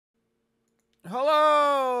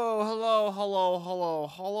Hello, hello, hello, hello,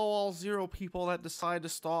 hello, all 0 people that decide to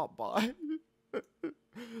stop by.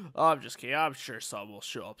 I'm just kidding. I'm sure some will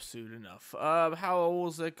show up soon enough. How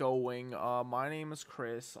is it going? My name is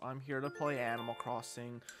Chris. I'm here to play Animal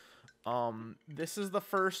Crossing. This is the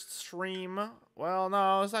first stream. Well,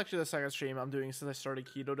 no, it's actually the second stream I'm doing since I started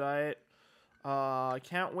keto diet. I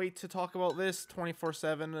can't wait to talk about this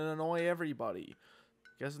 24/7 and annoy everybody.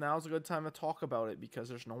 Guess now's a good time to talk about it because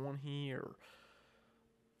there's no one here.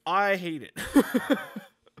 I hate it.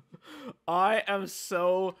 I am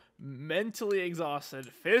so mentally exhausted,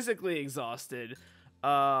 physically exhausted. Hey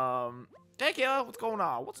Kayla, what's going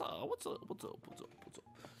on? What's up?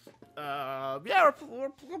 Yeah, we're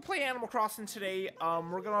gonna play Animal Crossing today.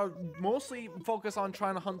 We're gonna mostly focus on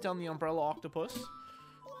trying to hunt down the umbrella octopus.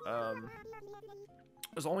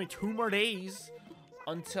 There's only 2 more days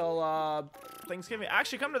until Thanksgiving.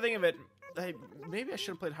 Actually, come to think of it, maybe I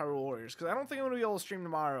should have played Hyrule Warriors because I don't think I'm gonna be able to stream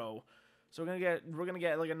tomorrow. So we're gonna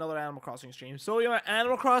get like another Animal Crossing stream. So you know,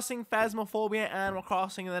 Animal Crossing, Phasmophobia, Animal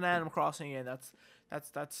Crossing, and then Animal Crossing, and that's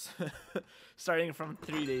starting from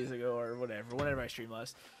 3 days ago or whatever I streamed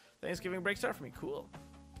last. Thanksgiving break start for me. Cool.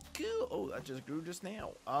 Oh, that just grew just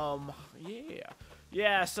now.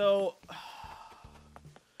 Yeah. So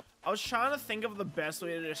I was trying to think of the best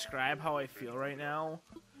way to describe how I feel right now.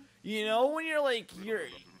 You know when you're like,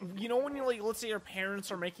 let's say your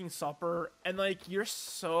parents are making supper and like you're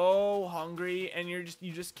so hungry and you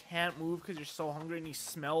just can't move because you're so hungry and you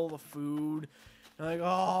smell the food. And like,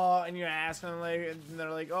 oh, and you're asking them like, and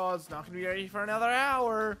they're like, oh, it's not gonna be ready for another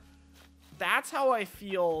hour. That's how I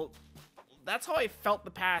feel. That's how I felt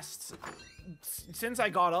the past since I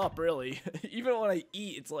got up, really. Even when I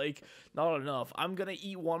eat, it's like not enough. I'm gonna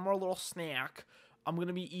eat one more little snack. I'm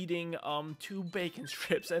gonna be eating 2 bacon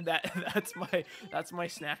strips, and that's my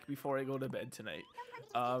snack before I go to bed tonight.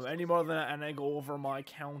 Any more than that, and I go over my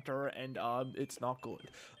counter, and it's not good.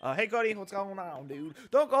 Hey, Cody, what's going on, dude?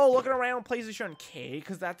 Don't go looking around PlayStation K,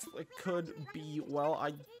 because that's it could be, well,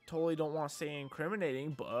 I totally don't want to say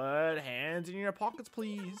incriminating, but hands in your pockets,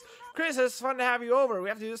 please. Chris, it's fun to have you over. We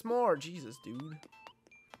have to do this more. Jesus, dude.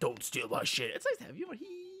 Don't steal my shit. It's nice to have you over.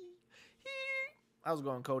 How's it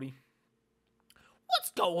going, Cody?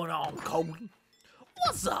 What's going on, Cody?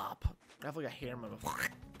 What's up? I have like a hair in my mouth.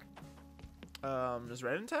 Is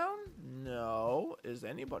Red in town? No. Is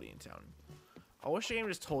anybody in town? I wish the game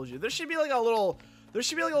just told you. There should be like a little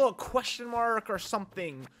question mark or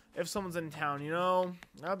something if someone's in town, you know?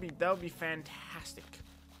 That would be fantastic.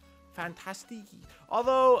 Fantastic.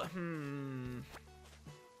 Although,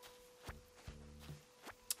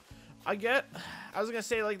 I was gonna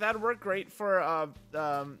say like that'd work great for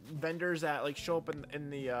vendors that like show up in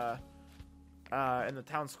the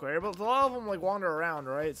town square, but a lot of them like wander around,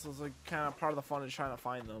 right? So it's like kind of part of the fun is trying to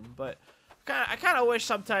find them. But I kind of wish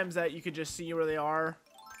sometimes that you could just see where they are,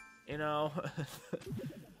 you know.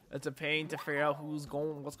 It's a pain to figure out what's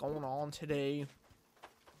going on today.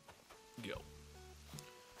 Go.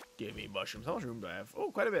 Give me mushrooms. How much room do I have?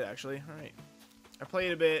 Oh, quite a bit actually. All right. I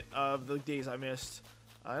played a bit of the days I missed.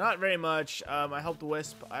 Not very much. I helped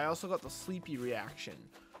Wisp. I also got the sleepy reaction.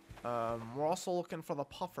 We're also looking for the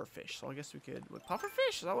pufferfish, so I guess we could... With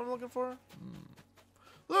pufferfish? Is that what I'm looking for?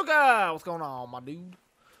 Luca! What's going on, my dude?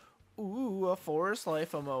 Ooh, a forest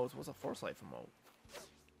life emote. What's a forest life emote?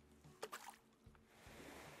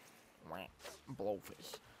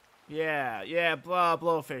 Blowfish. Yeah,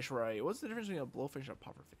 blowfish, right. What's the difference between a blowfish and a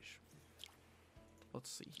pufferfish? Let's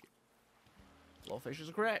see here. Blowfish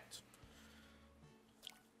is correct.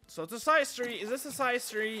 So it's a side street. Is this a side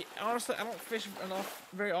street? Honestly, I don't fish enough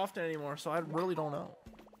very often anymore, so I really don't know.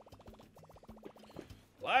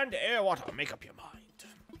 Land, air, water. Make up your mind.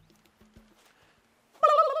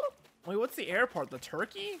 Wait, what's the airport? The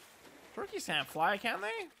turkey? Turkeys can't fly, can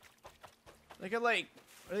they? They could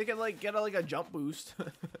get a jump boost.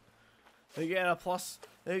 They get a plus.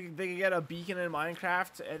 They could get a beacon in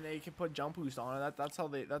Minecraft, and they can put jump boost on it. That's how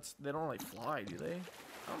they don't like fly, do they?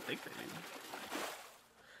 I don't think they do.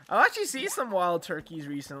 I've actually seen some wild turkeys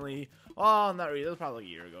recently. Oh, not really. It was probably like a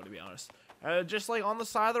year ago, to be honest. Just like on the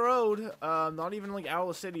side of the road. Not even like out of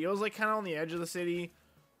the city. It was like kind of on the edge of the city.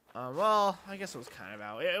 Well, I guess it was kind of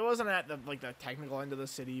out. It wasn't at the technical end of the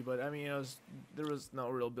city, but I mean, there was no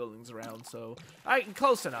real buildings around, so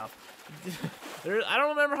close enough. I don't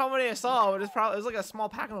remember how many I saw, but it was like a small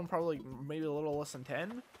pack of them, probably maybe a little less than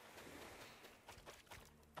 10.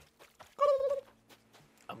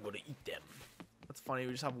 I'm gonna eat them. That's funny.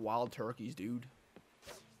 We just have wild turkeys, dude.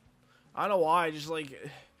 I don't know why. Just like,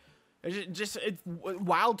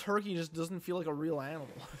 wild turkey just doesn't feel like a real animal.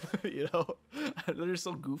 You know, they're just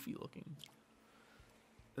so goofy looking.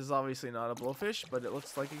 This is obviously not a blowfish, but it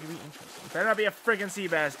looks like it could be interesting. Better not be a friggin' sea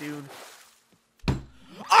bass, dude.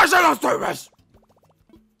 I said a sea bass!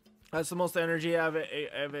 That's the most energy I've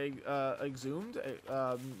exhumed,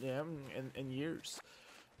 yeah, in years.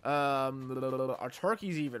 Our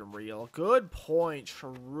turkey's even real. Good point.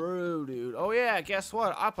 True, dude. Oh yeah, guess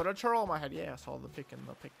what? I put a turtle on my head. Yeah, I saw the pic in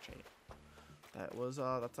the picture. That was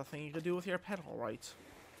that's a thing you could do with your pet, all right.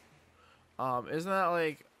 Isn't that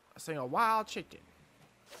like saying a wild chicken?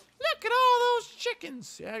 Look at all those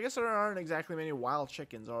chickens. Yeah, I guess there aren't exactly many wild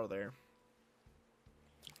chickens, are there?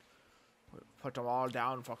 Put them all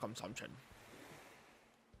down for consumption.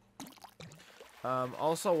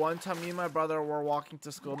 Also, one time me and my brother were walking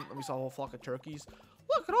to school and we saw a whole flock of turkeys.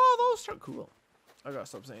 Look at all those turkeys. Cool. I gotta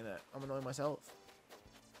stop saying that. I'm annoying myself.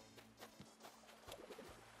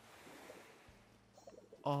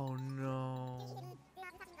 Oh no.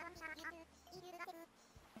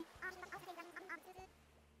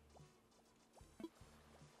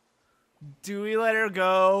 Do we let her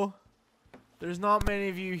go? There's not many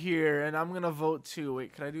of you here, and I'm gonna vote too.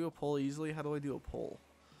 Wait, can I do a poll easily? How do I do a poll?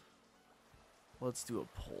 Let's do a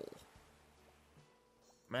poll.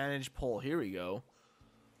 Manage poll. Here we go.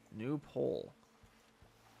 New poll.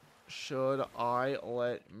 Should I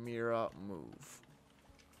let Mira move?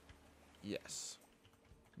 Yes.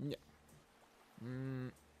 Yeah.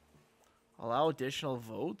 Allow additional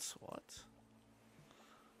votes? What?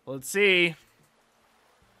 Let's see.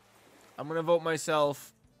 I'm gonna vote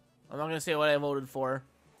myself. I'm not gonna say what I voted for.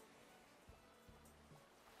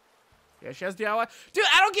 Yeah, she has DIY. Dude,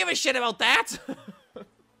 I don't give a shit about that.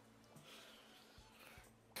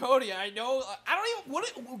 Cody, I know. I don't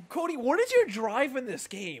even. Cody, what is your drive in this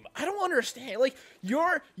game? I don't understand. Like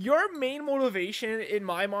your main motivation in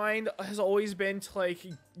my mind has always been to like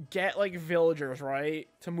get like villagers, right?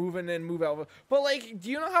 To move in and move out. But like, do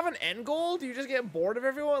you not have an end goal? Do you just get bored of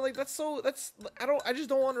everyone? Like I just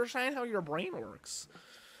don't understand how your brain works.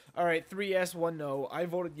 All right, 3 yes, 1 no. I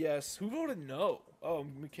voted yes. Who voted no? Oh,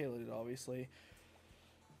 Michaela did, obviously.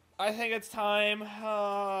 I think it's time.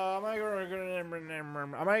 Am I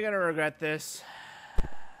gonna regret this?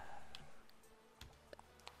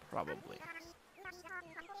 Probably.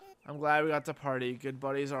 I'm glad we got to party. Good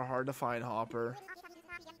buddies are hard to find, Hopper.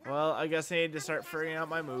 Well, I guess I need to start figuring out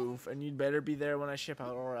my move, and you'd better be there when I ship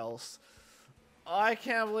out, or else. Oh, I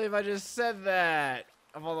can't believe I just said that.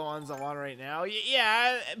 Of all the ones I'm on right now,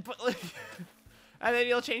 yeah, but like, and then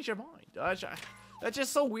you'll change your mind. That's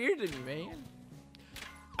just so weird to me, man.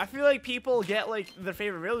 I feel like people get like their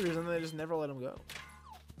favorite villagers and they just never let them go.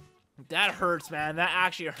 That hurts, man. That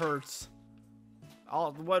actually hurts.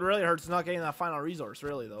 What really hurts is not getting that final resource,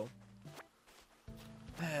 really, though.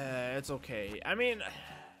 It's okay. I mean,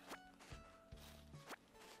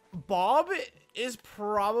 Bob is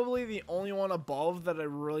probably the only one above that I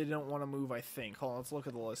really didn't want to move, I think. Hold on, let's look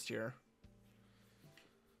at the list here.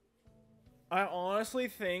 I honestly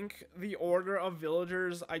think the order of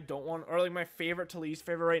villagers I don't want, or like my favorite to least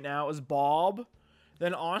favorite right now is Bob.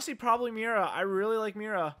 Then honestly, probably Mira. I really like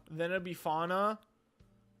Mira. Then it'd be Fauna.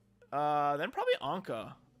 Then probably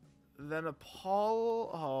Anka. Then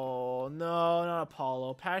Apollo. Oh, no, not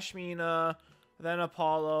Apollo. Pashmina. Then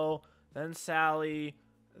Apollo. Then Sally.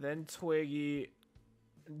 Then Twiggy,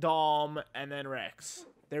 Dom, and then Rex.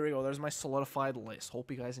 There we go. There's my solidified list. Hope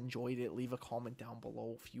you guys enjoyed it. Leave a comment down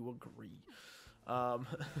below if you agree.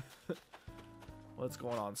 What's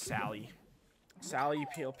going on? Sally. Sally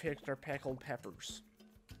picked her pickled peppers.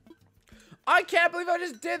 I can't believe I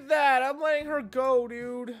just did that. I'm letting her go,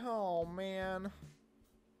 dude. Oh, man.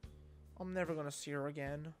 I'm never going to see her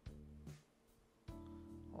again.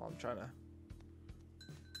 Oh, I'm trying to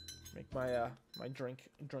make my my drink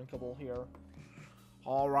drinkable here.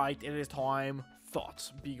 All right, it is time.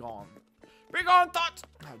 Thoughts, be gone. Be gone, thoughts.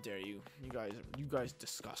 How dare you? You guys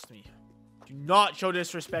disgust me. Do not show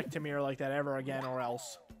disrespect to me or like that ever again, or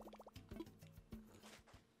else.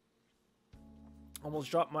 Almost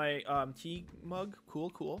dropped my tea mug.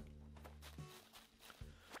 Cool.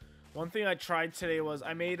 One thing I tried today was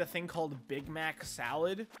I made a thing called Big Mac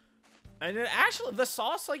salad, and it actually the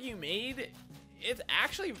sauce like you made. It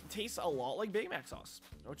actually tastes a lot like Big Mac sauce,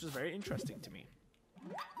 which is very interesting to me.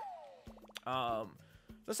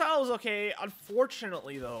 The salad was okay.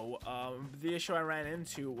 Unfortunately, though, the issue I ran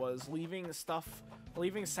into was leaving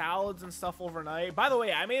salads and stuff overnight. By the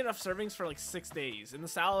way, I made enough servings for like 6 days, and the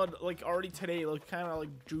salad, like already today, looked kind of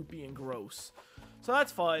like droopy and gross. So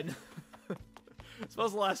that's fun. It's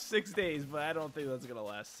supposed to last 6 days, but I don't think that's gonna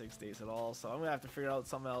last 6 days at all. So I'm gonna have to figure out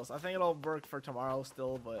something else. I think it'll work for tomorrow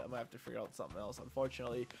still, but I'm gonna have to figure out something else.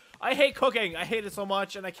 Unfortunately, I hate cooking. I hate it so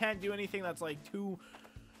much, and I can't do anything that's like too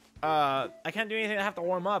I can't do anything. I have to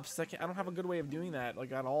warm up. So I don't have a good way of doing that,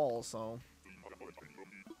 like, at all, so.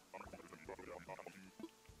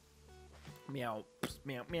 Meow,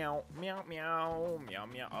 meow, meow, meow, meow, meow,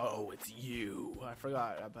 meow. Oh, it's you. I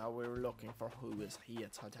forgot about we were looking for who is here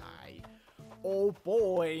today. Oh,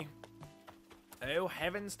 boy. Oh,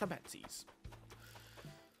 heavens to Betsy's.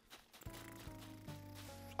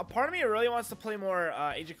 A part of me really wants to play more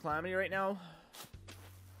Age of Calamity right now.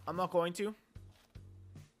 I'm not going to.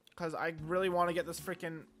 Because I really want to get this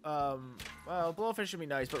freaking, well, Blowfish should be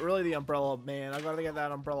nice, but really the Umbrella, man. I gotta get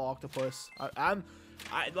that Umbrella Octopus.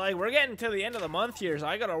 Like, we're getting to the end of the month here, so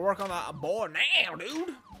I gotta work on that board now,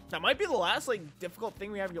 dude. That might be the last, like, difficult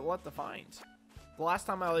thing we have left to find. The last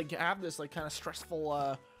time I, like, have this, like, kind of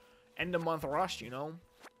stressful, end of month rush, you know?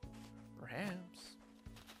 Perhaps.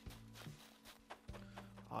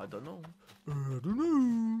 I don't know. I don't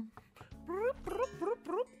know.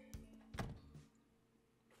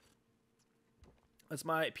 That's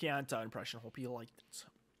my Pianta impression. Hope you liked it.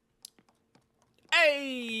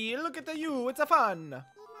 Hey, look at you. It's a fun.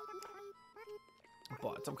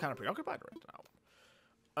 But I'm kind of preoccupied right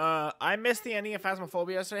now. I missed the ending of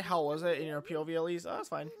Phasmophobia yesterday. How was it in your POV at least? Oh, that's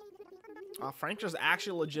fine. Frank just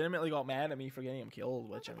actually legitimately got mad at me for getting him killed,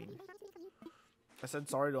 which, I mean, I said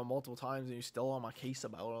sorry to him multiple times and he's still on my case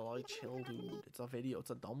about it. Like, chill, dude. It's a video. It's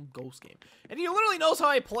a dumb ghost game. And he literally knows how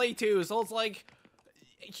I play, too. So it's like,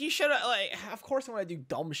 he should have, like, of course I'm gonna do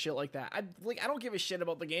dumb shit like that. I don't give a shit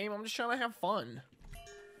about the game. I'm just trying to have fun.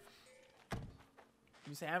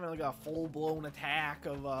 You say having, like, a full-blown attack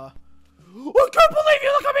of, I can't believe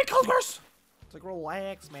you! Look at me, Congress! It's like,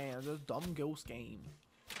 relax, man. It's a dumb ghost game.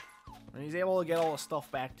 And he's able to get all the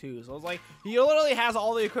stuff back, too. So it's like, he literally has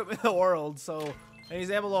all the equipment in the world, so... And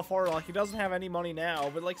he's able to afford it. Like, he doesn't have any money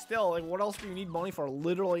now, but, like, still, like, what else do you need money for?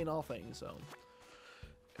 Literally nothing, so...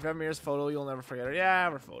 If Emir's photo, you'll never forget her. Yeah,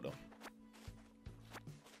 her photo.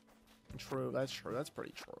 True, that's true. That's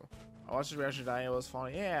pretty true. I watched his reaction dying. It was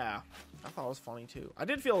funny. Yeah, I thought it was funny too. I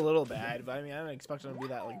did feel a little bad, but I mean, I didn't expect him to be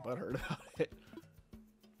that like butthurt about it.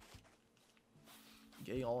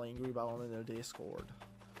 Getting all angry about him in their Discord.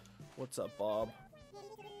 What's up, Bob?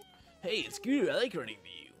 Hey, it's good. I like running to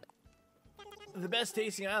you. The best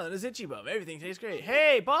tasting island is Itchy Bum. Everything tastes great.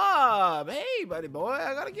 Hey, Bob. Hey, buddy boy.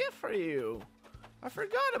 I got a gift for you. I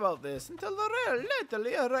forgot about this until literally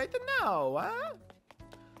right now, huh?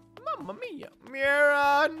 Mamma mia.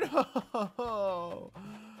 Mira, no.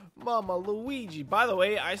 Mama Luigi. By the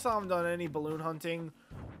way, I still haven't done any balloon hunting.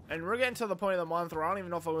 And we're getting to the point of the month where I don't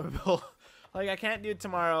even know if I'm going to build. Like, I can't do it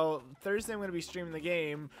tomorrow. Thursday, I'm going to be streaming the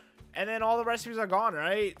game. And then all the recipes are gone,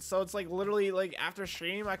 right? So it's like literally, like, after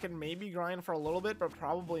stream, I can maybe grind for a little bit, but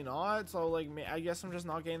probably not. So, like, I guess I'm just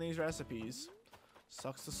not getting these recipes.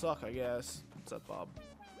 Sucks to suck, I guess. What's up, Bob?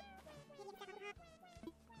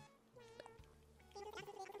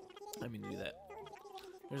 I mean, do that.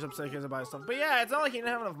 Here's upset because I buy stuff. But yeah, it's not like he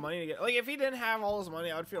didn't have enough money to get. Like, if he didn't have all his money,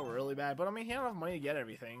 I would feel really bad. But I mean, he had enough money to get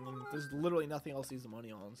everything. And there's literally nothing else he's the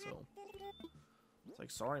money on, so. It's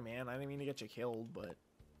like, sorry, man. I didn't mean to get you killed, but.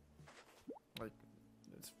 Like,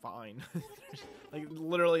 it's fine. Like,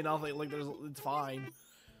 literally nothing. Like, it's fine.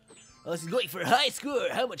 Unless he's going for a high score.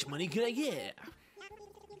 How much money can I get?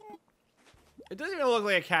 It doesn't even look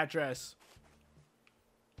like a cat dress.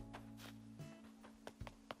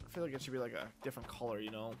 I feel like it should be like a different color, you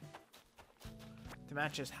know? To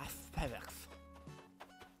match his aesthetics.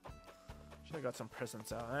 Should have got some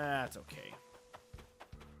presents out. That's okay.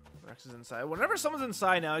 Rex is inside. Whenever someone's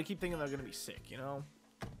inside now, I keep thinking they're gonna be sick, you know?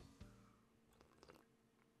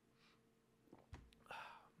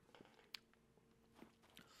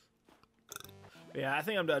 Yeah, I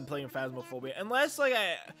think I'm done playing Phasmophobia. Unless, like,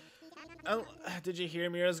 did you hear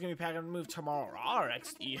Mira's gonna be packing to move tomorrow?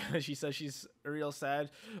 RXD. She says she's real sad.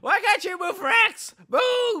 Why can't you move, Rex?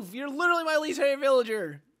 Move! You're literally my least favorite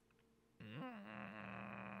villager.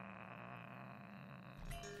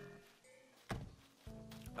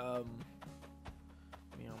 Meow,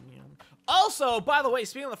 meow. Also, by the way,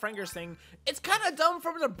 speaking of the Frankers thing, it's kind of dumb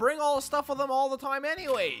for him to bring all the stuff with him all the time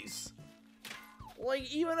anyways.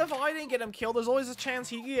 Like, even if I didn't get him killed, there's always a chance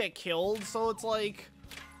he could get killed, so it's like...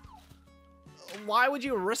 Why would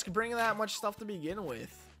you risk bringing that much stuff to begin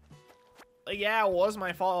with? Like, yeah, it was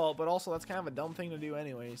my fault, but also that's kind of a dumb thing to do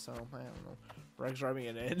anyway, so, I don't know. Rex rubbing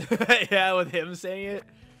it in. Yeah, with him saying it.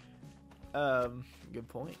 Good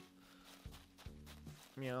point.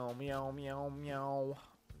 Meow, meow, meow, meow.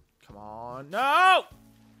 Come on. No!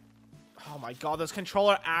 Oh my god, this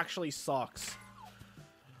controller actually sucks.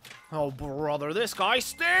 Oh, brother, this guy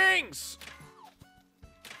stinks!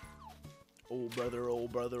 Oh, brother, oh,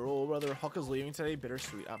 brother, oh, brother. Huck is leaving today.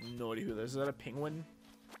 Bittersweet. I have no idea who this is. Is that a penguin?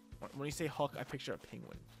 When you say hook, I picture a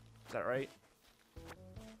penguin. Is that right?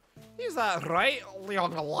 Is that right,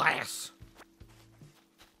 young lass?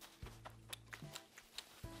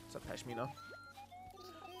 What's up, Pashmina?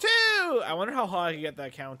 2! I wonder how high I can get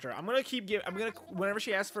that counter. I'm gonna whenever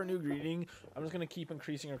she asks for a new greeting, I'm just gonna keep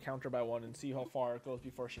increasing her counter by 1 and see how far it goes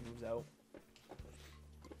before she moves out.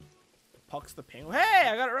 Puck's the penguin. Hey,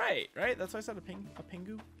 I got it right. Right? That's why I said a pingu.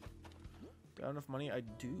 Do I have enough money? I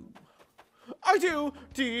do. I do.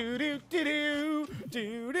 Do do do do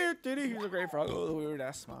do do do do. He's a great frog. Oh, the weird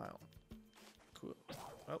ass smile. Cool.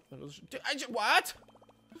 Oh, there goes. What?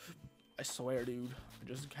 I swear, dude. I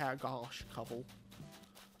just gosh, couple.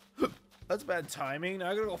 That's bad timing. Now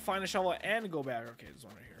I gotta go find a shovel and go back. Okay, this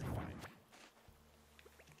one right here. Fine.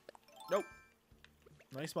 Nope.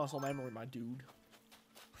 Nice muscle memory, my dude.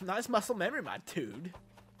 Nice muscle memory, my dude.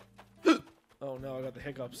 Oh no, I got the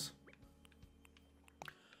hiccups.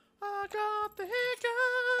 I got the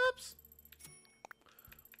hiccups.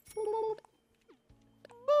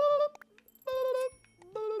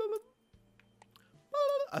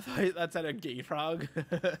 I thought that's at a gay frog.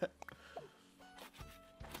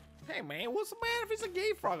 Hey man, what's the matter if he's a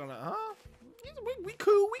gay frog or not, huh? We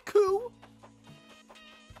cool, we cool.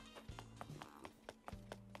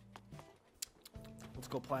 Let's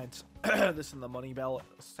go plant this in the money bell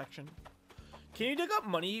section. Can you dig up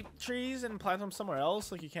money trees and plant them somewhere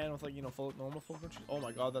else like you can with, like, you know, normal full trees? Oh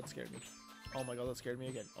my god, that scared me. Oh my god, that scared me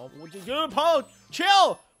again. Oh, what you doing, Apollo?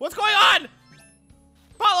 Chill! What's going on?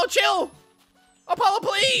 Apollo, chill! Apollo,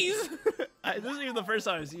 please! This isn't even the first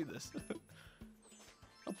time I've seen this.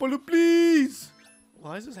 Apollo, please!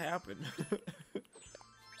 Why does this happen?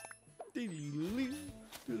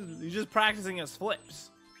 He's just practicing his flips.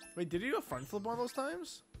 Wait, did he do a front flip one of those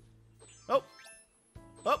times? Oh!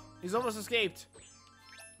 Oh, he's almost escaped.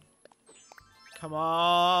 Come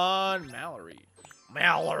on, Mallory.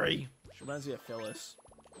 Mallory! She reminds me of Phyllis.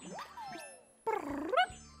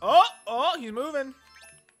 Oh, he's moving.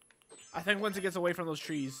 I think once it gets away from those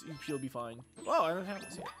trees, he'll be fine. Oh, I don't have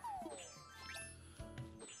to see it.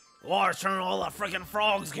 Water's turning all the freaking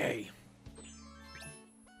frogs gay.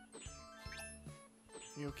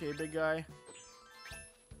 You okay, big guy?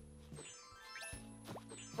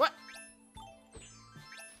 What?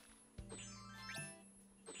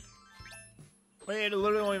 Wait, it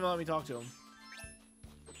literally won't even let me talk to him.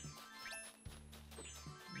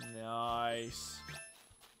 Nice.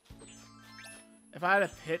 If I had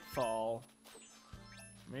a pitfall,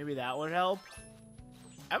 maybe that would help.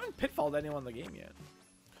 I haven't pitfalled anyone in the game yet.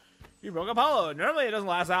 You broke Apollo. Normally it doesn't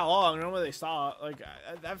last that long. Normally they stop. Like,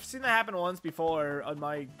 I've seen that happen once before on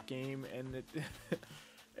my game, and it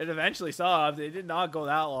it eventually stopped. It did not go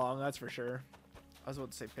that long, that's for sure. I was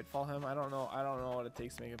about to say pitfall him. I don't know what it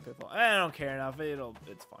takes to make a pitfall. I don't care enough.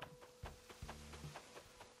 It's fine.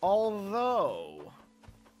 Although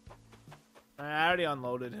I already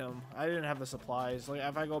unloaded him. I didn't have the supplies. Like,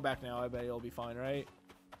 if I go back now, I bet he'll be fine, right?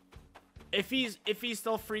 If he's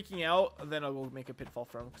still freaking out, then I'll go make a pitfall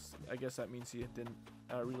for him. 'Cause I guess that means he didn't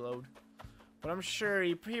reload. But I'm sure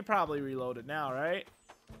he probably reloaded now, right?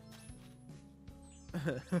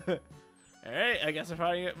 All right, I guess we're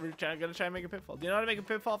gonna try and make a pitfall. Do you know how to make a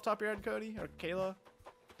pitfall off the top of your head, Cody or Kayla?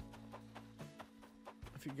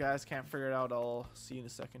 If you guys can't figure it out, I'll see you in a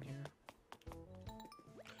second here.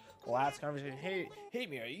 Last conversation. Hey,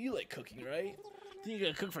 Mira, you like cooking, right? Think you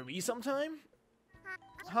gonna cook for me sometime?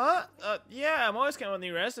 Huh? Yeah, I'm always coming with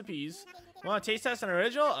new recipes. Want to taste test an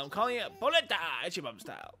original? I'm calling it polenta, Ichibum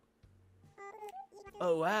style.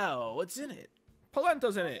 Oh wow, what's in it?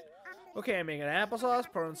 Polenta's in it. Okay, I'm making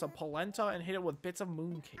applesauce, pour in some polenta, and hit it with bits of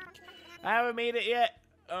mooncake. I haven't made it yet.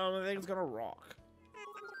 I think it's gonna rock.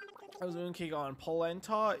 How's mooncake on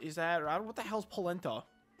polenta? Is that right? What the hell's polenta?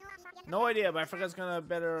 No idea, but I forgot it's gonna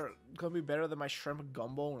be better than my shrimp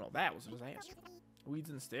gumbo. No, that was a disaster. Weeds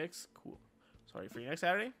and sticks, cool. Sorry, for you next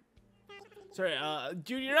Saturday? Sorry,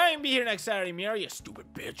 dude, you're not gonna be here next Saturday, Mira, you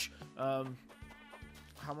stupid bitch.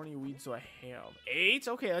 How many weeds do I have? 8?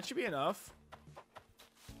 Okay, that should be enough.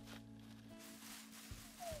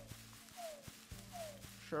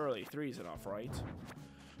 Surely 3 is enough, right?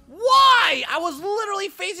 Why? I was literally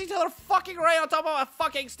facing to the fucking right on top of a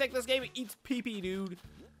fucking stick. This game eats pee-pee, dude.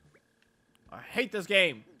 I hate this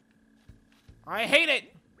game. I hate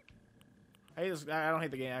it. I don't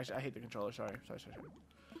hate the game, actually. I hate the controller. Sorry.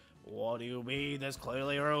 What do you mean? There's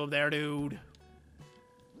clearly a room there, dude.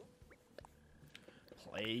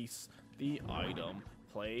 Place the item.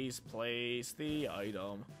 Place the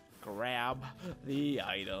item. Grab the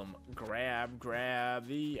item. Grab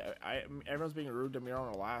the... everyone's being rude to me on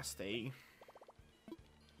our last day.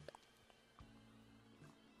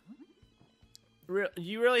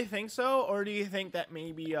 You really think so, or do you think that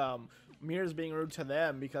maybe Mira's being rude to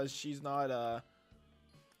them because she's not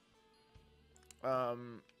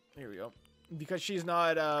here we go, because she's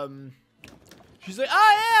not she's like,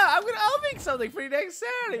 oh yeah, I'll make something for you next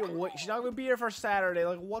Saturday. Wait, she's not gonna be here for Saturday.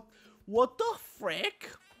 Like what the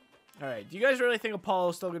frick? All right, do you guys really think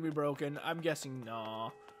Apollo's still gonna be broken? I'm guessing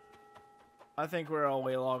no. I think we're all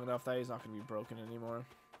way long enough that he's not gonna be broken anymore.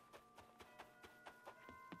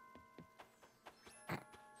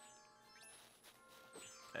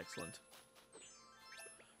 Excellent.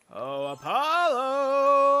 Oh,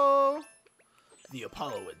 Apollo! The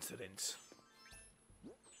Apollo incident.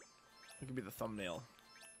 That could be the thumbnail.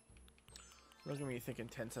 Look at me thinking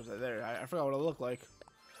 10 steps there. I forgot what it looked like.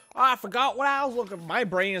 Oh, I forgot what I was looking for. My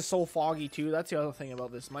brain is so foggy too. That's the other thing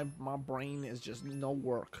about this. My brain is just no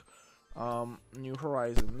work. New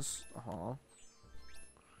Horizons.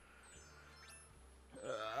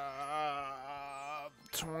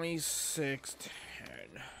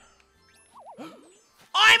 2610.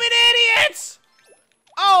 I'm an idiot!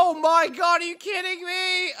 Oh my god, are you kidding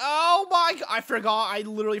me? Oh my god, I forgot. I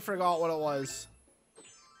literally forgot what it was.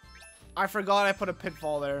 I forgot I put a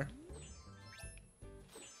pitfall there.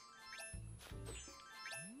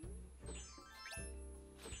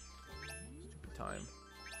 Stupid time.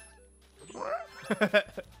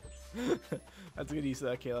 That's a good use of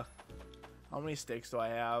that, Kayla. How many sticks do I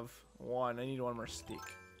have? 1. I need 1 more stick.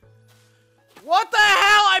 What the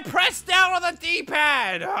hell? I pressed down on the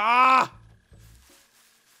D-pad! Ah!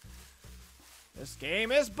 This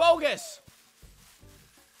game is bogus!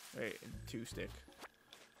 Wait, 2 stick.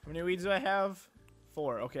 How many weeds do I have?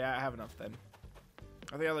 4. Okay, I have enough then.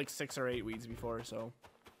 I think I had like 6 or 8 weeds before, so...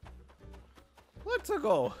 Let's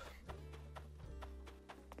go!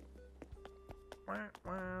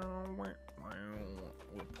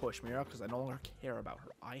 We'll push Mira because I no longer care about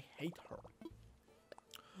her. I hate her.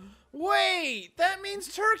 Wait! That means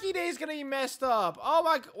Turkey Day is gonna be messed up! Oh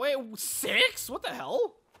my... Wait, 6? What the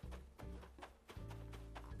hell?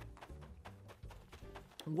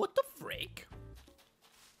 What the frick?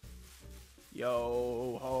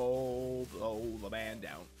 Yo ho, blow the man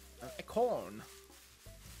down. A corn.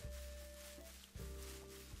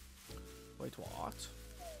 Wait, what?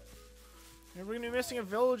 We're gonna be missing a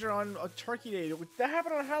villager on a Turkey Day. That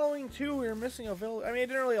happened on Halloween too. We were missing a villager. I mean, it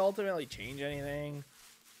didn't really ultimately change anything.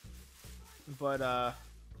 But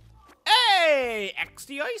hey,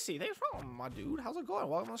 XD Icy, thanks for my dude. How's it going?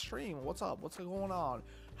 Welcome to the stream. What's up? What's going on?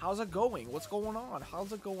 How's it going? What's going on?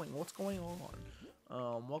 How's it going? What's going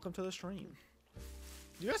on? Welcome to the stream.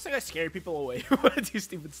 Do you guys think I scare people away when I do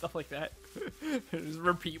stupid stuff like that? Just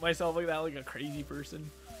repeat myself like that like a crazy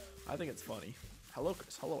person. I think it's funny. Hello,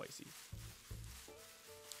 Chris. Hello, Icy.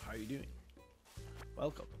 How are you doing?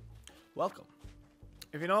 Welcome. Welcome.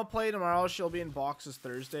 If you don't play tomorrow, she'll be in boxes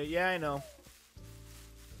Thursday. Yeah, I know.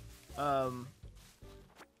 But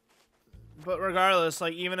regardless,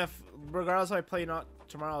 like, regardless if I play not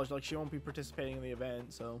tomorrow, like, she won't be participating in the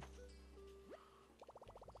event, so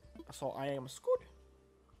I am good.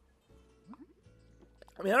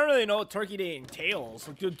 I mean, I don't really know what Turkey Day entails.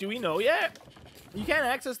 Like, do we know yet? You can't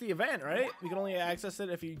access the event, right? You can only access it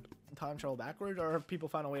if you time travel backwards, or have people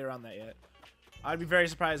found a way around that yet? I'd be very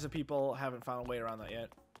surprised if people haven't found a way around that yet.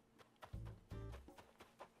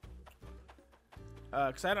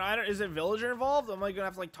 Cause I don't. Is it villager involved? Am I gonna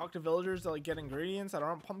have to like talk to villagers to like get ingredients that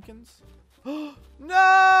aren't pumpkins? No!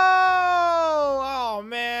 Oh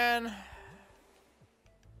man!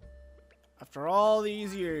 After all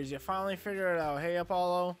these years, you finally figure it out. Hey,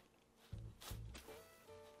 Apollo.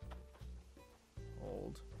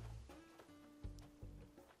 Hold.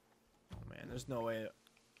 Oh man, there's no way.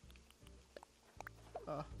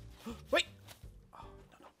 Wait! Oh,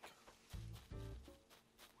 no.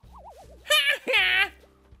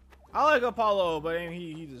 I like Apollo, but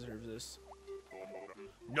he deserves this.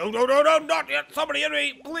 No, not yet! Somebody hit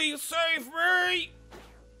me! Please save me!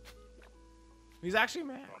 He's actually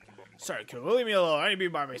mad. Sorry, kid, leave me alone. I need to be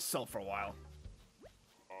by myself for a while.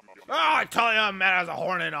 Oh, I tell you, I'm mad as a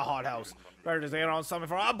hornet in a hothouse. Better just get on something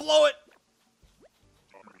for I'll blow it!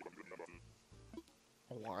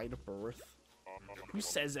 A wide berth? Who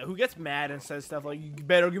says that? Who gets mad and says stuff like, you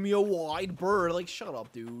better give me a wide berth? Like, shut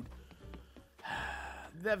up, dude.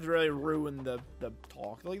 They've really ruined the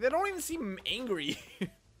talk. Like, they don't even seem angry.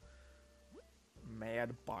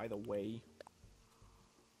 Mad, by the way.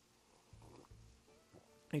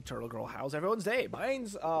 Hey, Turtle Girl, how's everyone's day?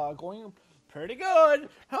 Mine's going pretty good.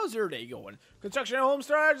 How's your day going? Construction at home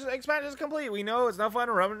storage expansion is complete. We know it's not fun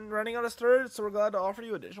running out of storage, so we're glad to offer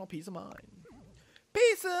you additional peace of mind.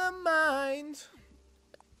 Peace of mind.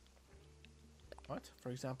 What? For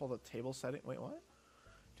example, the table setting. Wait, what?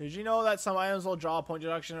 Did you know that some items will draw a point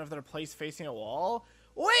deduction if they're placed facing a wall?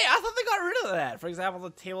 Wait, I thought they got rid of that. For example, the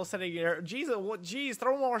table setting here. Jesus, what? Jeez,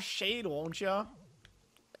 throw more shade, won't ya?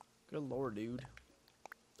 Good lord, dude.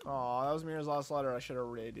 Oh, that was Mira's last letter. I should have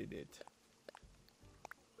read it.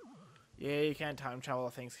 Yeah, you can't time travel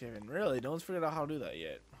to Thanksgiving. Really? No one's figured out how to do that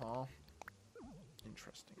yet, huh?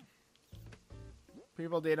 Interesting.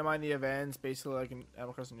 People data mine the events, basically like in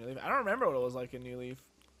Animal Crossing New Leaf. I don't remember what it was like in New Leaf.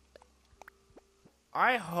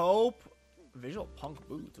 I hope... Visual Punk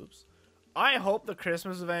Boots, oops. I hope the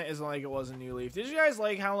Christmas event isn't like it was in New Leaf. Did you guys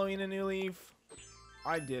like Halloween in New Leaf?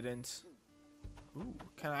 I didn't. Ooh,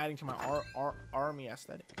 kind of adding to my army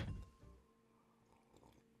aesthetic.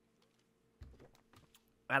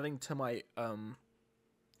 Adding to my, I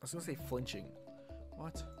was gonna say flinching.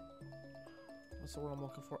 What? What's the word I'm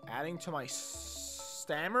looking for? Adding to my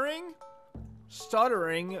stammering?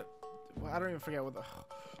 Stuttering? I don't even forget what the...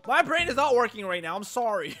 My brain is not working right now. I'm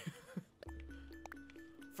sorry.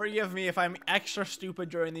 Forgive me if I'm extra stupid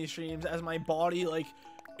during these streams as my body, like,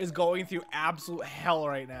 is going through absolute hell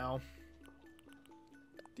right now.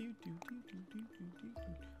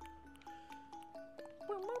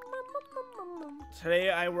 Today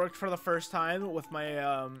I worked for the first time with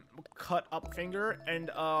my cut up finger and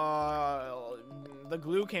the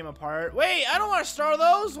glue came apart. Wait, I don't want to star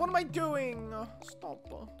those. What am I doing? Stop.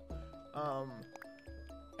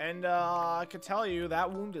 And I could tell you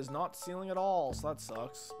that wound is not sealing at all, so that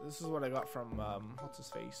sucks. This is what I got from what's his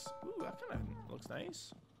face. Ooh, that kind of looks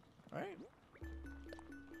nice. All right.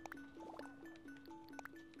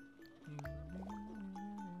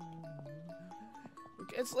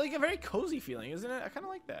 It's like a very cozy feeling, isn't it? I kind of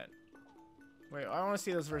like that. Wait, I want to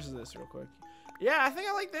see this versus this real quick. Yeah, I think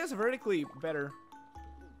I like this vertically better.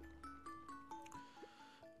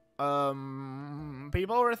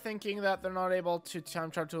 People were thinking that they're not able to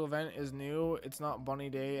time travel to event is new. It's not Bunny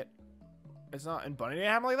Day. It's not in Bunny Day.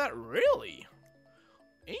 I'm like that. Really?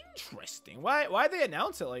 Interesting. Why'd they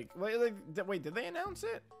announce it? Like, wait, did they announce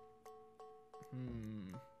it?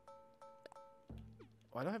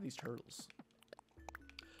 Why do I have these turtles?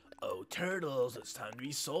 Oh, turtles, it's time to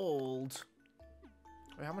be sold.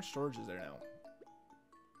 Wait, how much storage is there now?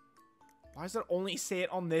 Why does it only say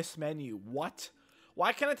it on this menu? What?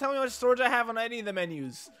 Why can't it tell me how much storage I have on any of the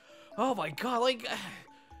menus? Oh my god, like,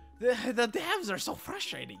 the devs are so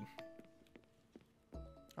frustrating.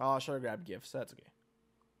 Oh, I should have grabbed gifts. That's okay.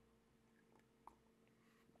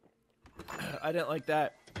 I didn't like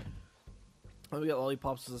that. Let me get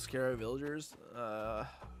lollipops as a scare villagers.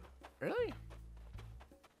 Really?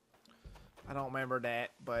 I don't remember that,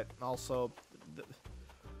 but also the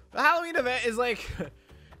Halloween event is like,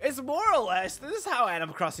 it's more or less, this is how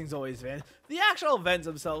Animal Crossing's always been. The actual events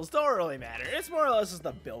themselves don't really matter. It's more or less just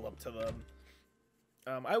the build up to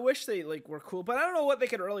them. I wish they like were cool, but I don't know what they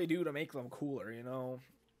could really do to make them cooler, you know?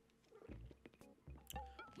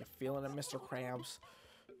 You feeling it, Mr. Krabs?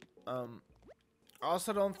 I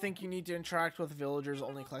also don't think you need to interact with villagers,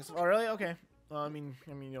 only collective. Oh, really? Okay. Well, I mean,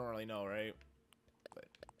 you don't really know, right? But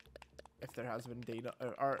if there has been data,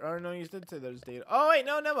 or no, you did say there's data. Oh wait,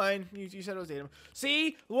 no, never mind. You said it was data.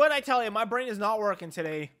 See, what I tell you, my brain is not working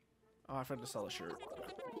today. Oh, I forgot to sell a shirt.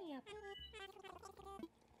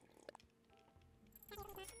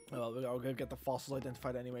 Well, we'll go get the fossils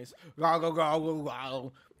identified anyways.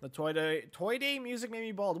 Go. The Toy Day music made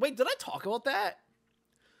me bald. Wait, did I talk about that?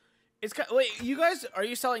 It's wait, you guys, are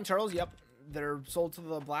you selling turtles? Yep. They're sold to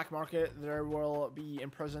the black market. They will be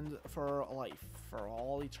imprisoned for life, for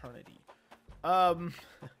all eternity. Oh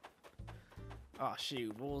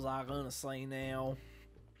shoot, what was I gonna say now?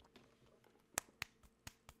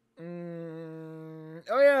 Oh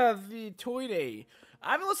yeah, the Toy Day.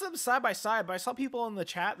 I haven't listened to them side by side, but I saw people in the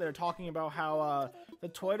chat that are talking about how the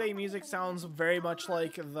Toy Day music sounds very much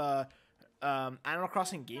like the Animal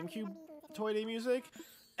Crossing GameCube Toy Day music.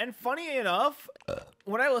 And funny enough,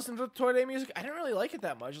 when I listened to Toy Day music, I didn't really like it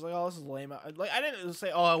that much. Like, oh, this is lame. Like, I didn't say,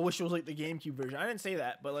 oh, I wish it was like the GameCube version. I didn't say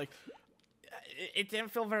that, but like, it didn't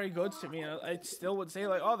feel very good to me. I still would say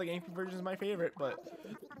like, oh, the GameCube version is my favorite. But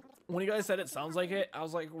when you guys said it sounds like it, I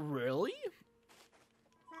was like, really?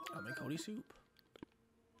 I'm in Cody soup.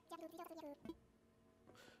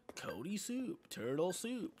 Cody soup, turtle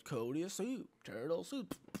soup, Cody soup, turtle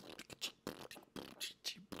soup.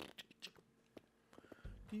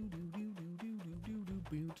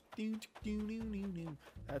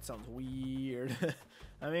 That sounds weird.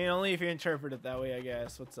 I mean, only if you interpret it that way, I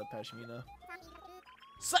guess. What's up, Pashmina?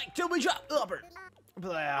 Psych, till we drop Hopper.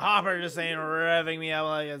 Hopper just ain't revving me up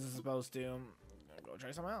like it's supposed to. I'm gonna go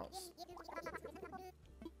try something else.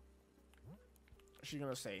 What's she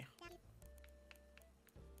gonna say?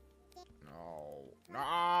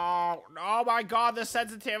 No. Oh my god, the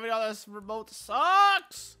sensitivity on this remote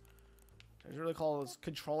sucks. I really call this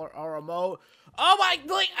controller a remote. Oh my,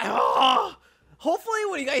 like, oh. Hopefully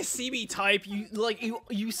when you guys see me type,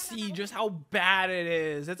 you see just how bad it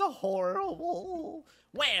is. It's a horrible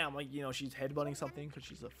wham. Like, you know, she's headbutting something because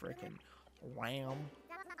she's a freaking wham.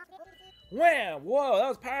 Wham! Whoa, that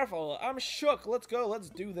was powerful. I'm shook. Let's go. Let's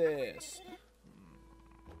do this.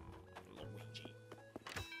 Luigi.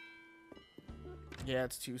 Yeah,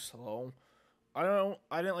 it's too slow. I don't know.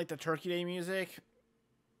 I didn't like the Turkey Day music.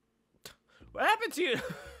 What happened to you?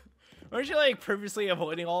 Weren't you like previously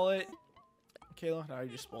avoiding all it? Kayla, now you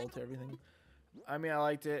just spoiled to everything. I mean, I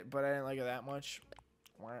liked it, but I didn't like it that much.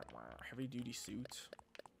 Heavy duty suit.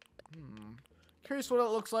 Curious what it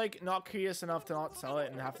looks like. Not curious enough to not sell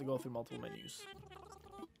it and have to go through multiple menus.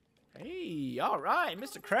 Hey, all right,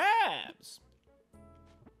 Mr. Krabs.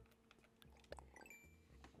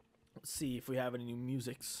 Let's see if we have any new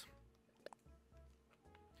musics.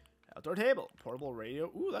 Outdoor table, portable radio.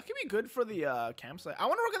 Ooh, that could be good for the campsite. I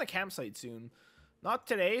want to work on the campsite soon. Not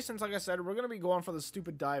today, since like I said, we're gonna be going for the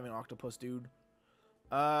stupid diving octopus, dude.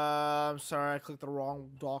 I'm sorry, I clicked the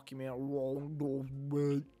wrong document.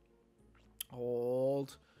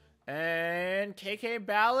 Hold. And KK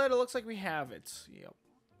ballad. It looks like we have it. Yep.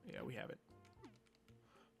 Yeah, we have it.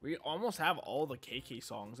 We almost have all the KK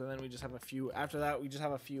songs, and then we just have a few. After that, we just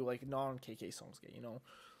have a few like non-KK songs. You know.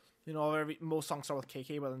 Most songs start with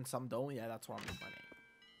KK, but then some don't. Yeah, that's what I'm doing.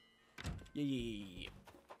 Yeah.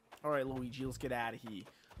 All right, Luigi, let's get out of here.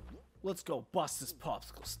 Let's go bust this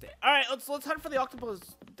popsicle stick. All right, let's hunt for the octopus.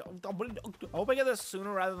 I hope I get this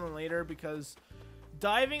sooner rather than later because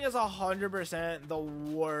diving is 100% the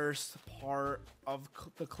worst part of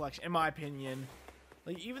the collection, in my opinion.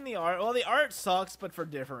 Like even the art. Well, the art sucks, but for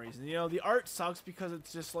different reasons. You know, the art sucks because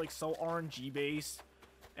it's just like so RNG based.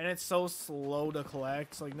 And it's so slow to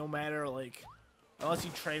collect, like no matter like, unless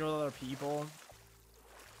you train with other people.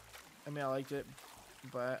 I mean, I liked it,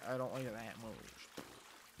 but I don't like it that much.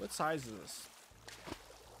 What size is this?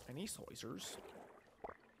 Any saucers?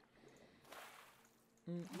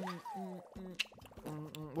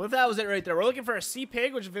 What if that was it right there? We're looking for a sea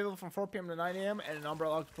pig, which is available from 4 p.m. to 9 a.m. and an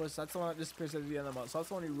umbrella octopus. That's the one that disappears at the end of the month. So that's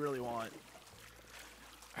the one you really want.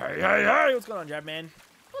 Hey! What's going on, Jab Man?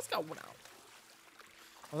 What's going on?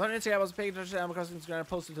 I was on Instagram, I was paying attention to Animal Crossing Instagram, I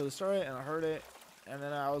posted to the story, and I heard it, and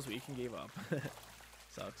then I was weak and gave up.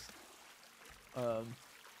 Sucks.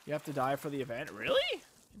 You have to die for the event? Really?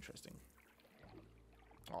 Interesting.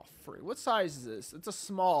 Oh, free. What size is this? It's a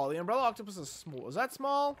small. The umbrella octopus is small. Is that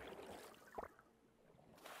small?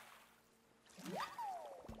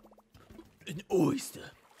 An oyster.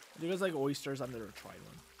 Do you guys like oysters? I've never tried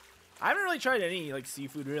one. I haven't really tried any, like,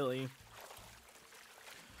 seafood, really.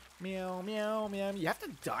 Meow, meow, meow. You have to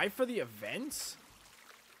die for the events?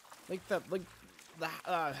 Like the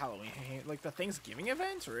Halloween, like the Thanksgiving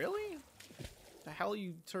events? Really? The hell are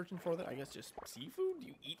you searching for that? I guess just seafood?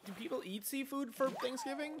 Do people eat seafood for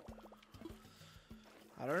Thanksgiving?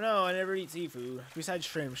 I don't know. I never eat seafood. Besides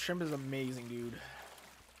shrimp. Shrimp is amazing, dude.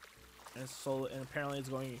 And apparently it's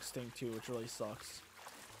going extinct too, which really sucks.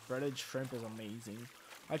 Breaded shrimp is amazing.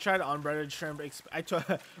 I tried unbreaded shrimp. I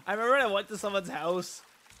remember when I went to someone's house.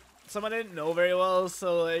 Someone I didn't know very well,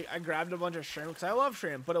 so like I grabbed a bunch of shrimp because I love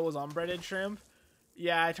shrimp, but it was unbreaded shrimp.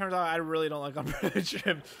 Yeah, it turns out I really don't like unbreaded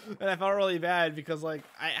shrimp, and I felt really bad because like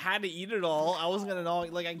I had to eat it all. I wasn't gonna know,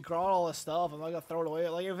 like I got all this stuff. I'm not gonna throw it away.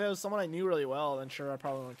 Like if it was someone I knew really well, then sure I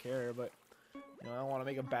probably wouldn't care. But you know, I don't want to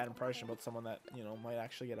make a bad impression about someone that might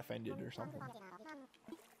actually get offended or something.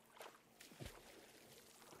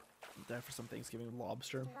 Die for some Thanksgiving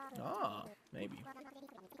lobster. Ah, maybe.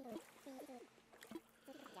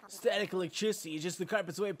 Static electricity is just the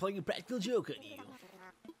carpet's way of playing a practical joke on you.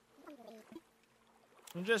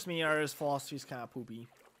 And just me, artist philosophy's kind of poopy.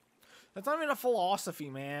 That's not even a philosophy,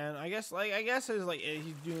 man. I guess it's like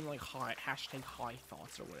he's doing like hashtag high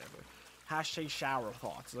thoughts or whatever. Hashtag shower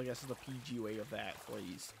thoughts. I guess is the PG way of that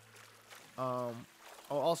phrase. Oh,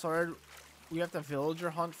 also I heard we have to villager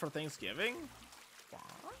hunt for Thanksgiving. What?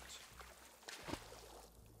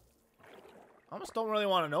 I almost don't really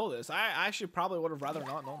want to know this. I actually probably would have rather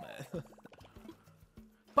not known that.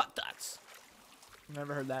 But that's.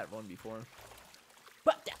 Never heard that one before.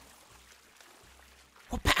 But that.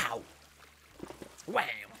 Pow! Wham!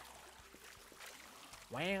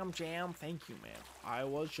 Wham jam. Thank you, man. I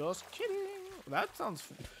was just kidding. That sounds.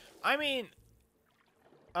 I mean,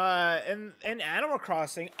 in Animal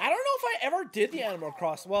Crossing, I don't know if I ever did the Animal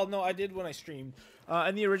Crossing. Well, no, I did when I streamed.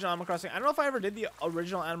 In the original Animal Crossing, I don't know if I ever did the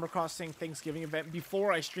original Animal Crossing Thanksgiving event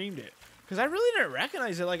before I streamed it, because I really didn't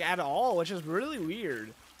recognize it like at all, which is really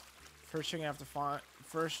weird. First chicken you have to find.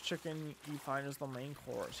 First chicken you find is the main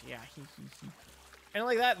course. Yeah. And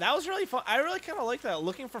like that was really fun. I really kind of like that.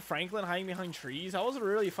 Looking for Franklin hiding behind trees. That was a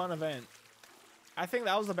really fun event. I think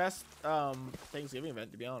that was the best Thanksgiving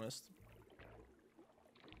event, to be honest.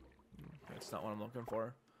 That's not what I'm looking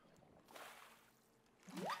for.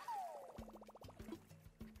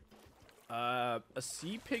 A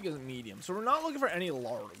sea pig is medium, so we're not looking for any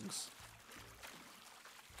largs.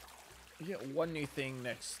 We get one new thing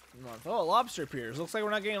next month. Oh, a lobster appears. Looks like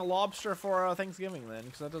we're not getting a lobster for Thanksgiving then,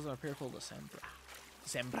 because that doesn't appear till December.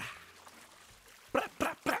 December.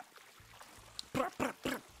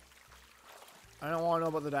 I don't want to know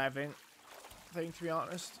about the diving thing, to be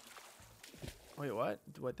honest. Wait, what?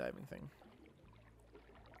 What diving thing?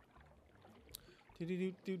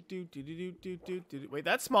 Wait,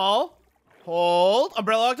 that's small. Hold.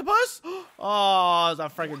 Umbrella octopus? Oh, it's a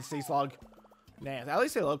freaking sea slug. Nah, at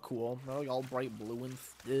least they look cool. They're like all bright blue and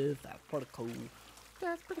stuff. That's pretty cool.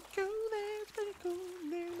 That's pretty cool. That's pretty cool.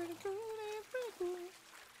 That's pretty cool. That's pretty cool.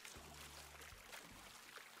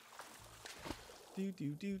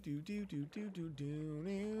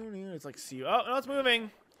 It's like sea. Oh, no, it's moving.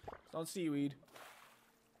 It's not seaweed.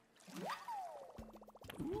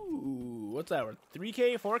 Ooh, what's that?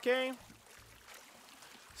 3K, 4K?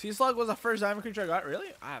 Sea slug was the first diamond creature I got.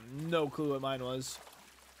 Really? I have no clue what mine was.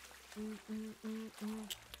 Do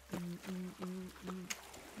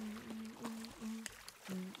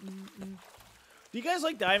you guys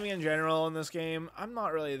like diving in general in this game? I'm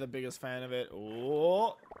not really the biggest fan of it.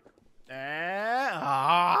 Oh.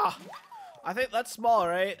 I think that's small,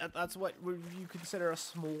 right? That's what you consider a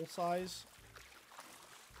small size.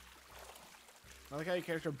 I like how your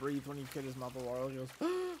character breathes when you get his mouth of water. He goes,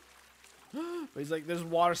 but he's like, there's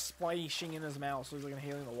water splashing in his mouth, so he's like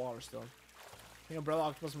inhaling the water still. I think Umbrella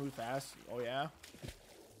Octopus move fast. Oh, yeah?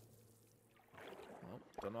 Well,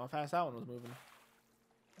 don't know how fast that one was moving.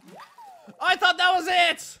 Oh, I thought that was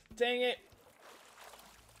it! Dang it.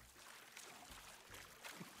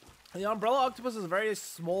 The Umbrella Octopus is very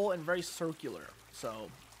small and very circular, so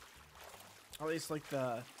at least like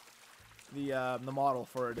the model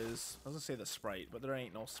for it is. I was gonna say the sprite, but there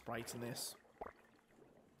ain't no sprites in this.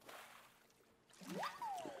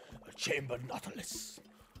 A chamber nautilus.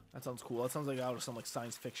 That sounds cool. That sounds like out of some like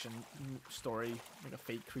science fiction story, like a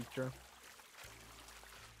fake creature.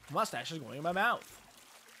 Mustache is going in my mouth.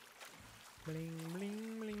 Bling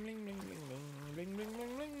bling bling bling bling bling bling bling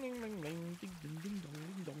bling bling bling bling ding ding ding dong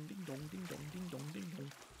ding dong ding dong ding dong ding dong ding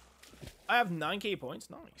dong. I have 9K points.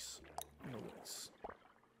 Nice. Nice.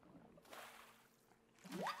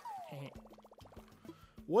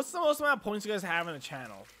 What's the most amount of points you guys have in a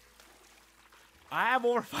channel? I have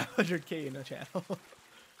over 500K in a channel.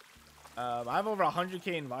 I have over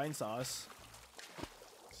 100K in Vine Sauce.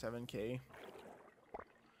 7K.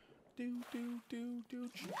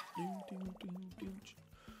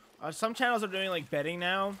 Some channels are doing like betting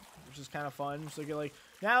now, which is kind of fun. So you get like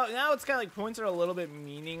now it's kind of like points are a little bit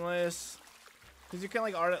meaningless because you can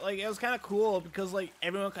like it was kind of cool because like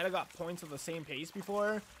everyone kind of got points at the same pace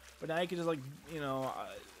before, but now you can just like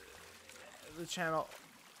the channel.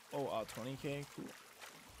 20K, cool.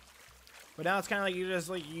 But now it's kind of like you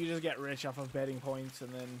just get rich off of betting points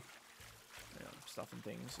and then stuff and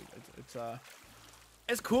things.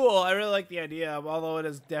 It's cool. I really like the idea, although it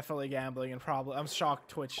is definitely gambling and probably I'm shocked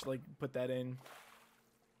Twitch like put that in.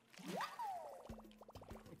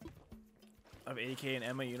 I have 80K in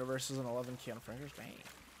Emma Universes and 11K on Frankers. Dang.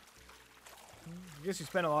 I guess you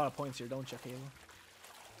spend a lot of points here, don't you, Kayla?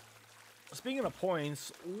 Speaking of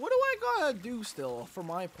points, what do I gotta do still for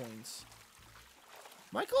my points?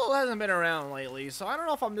 Michael hasn't been around lately, so I don't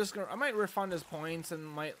know if I'm just gonna. I might refund his points and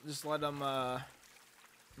might just let him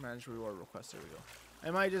manage reward request. There we go.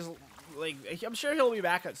 I might just like. I'm sure he'll be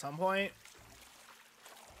back at some point.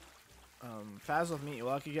 Faz with me.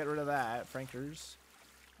 Well, I could get rid of that. Frankers.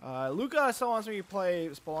 Luca still wants me to play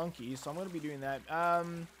Spelunky, so I'm gonna be doing that.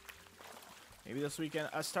 Maybe this weekend.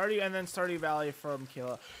 Stardew and then Stardew Valley from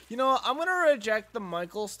Kayla. You know, I'm going to reject the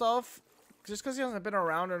Michael stuff just because he hasn't been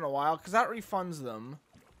around in a while because that refunds them.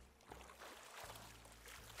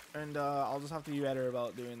 And I'll just have to be better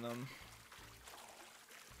about doing them.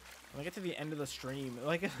 When I get to the end of the stream,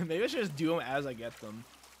 like maybe I should just do them as I get them.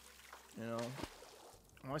 You know?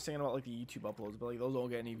 I'm always thinking about like the YouTube uploads, but like those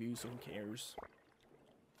don't get any views, so who cares?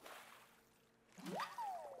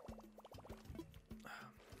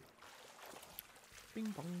 Bing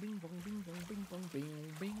bong bing bong bing bong bing bong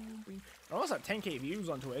bing bing bing. I almost have 10K views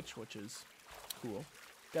on Twitch, which is cool.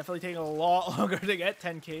 Definitely taking a lot longer to get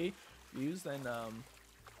 10K views than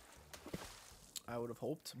I would have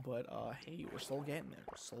hoped, but hey, we're still getting there,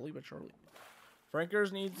 slowly but surely.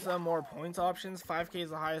 Frankers need some more points options. 5K is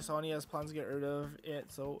the highest. Sony has plans to get rid of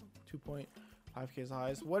it, so 2.5K is the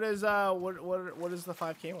highest. What is what is the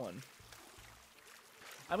 5K one?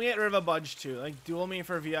 I'm gonna get rid of a budge too. Like dual me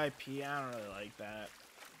for VIP. I don't really like that.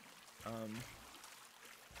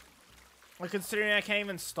 Like considering I can't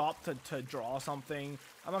even stop to draw something,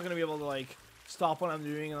 I'm not gonna be able to like stop what I'm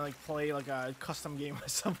doing and like play like a custom game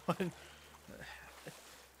with someone.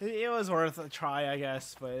 It was worth a try, I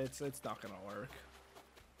guess, but it's not gonna work.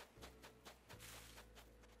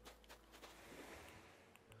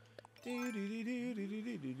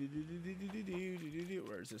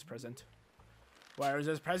 Where is this present? Where is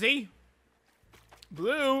this Prezi?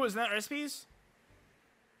 Blue, isn't that recipes?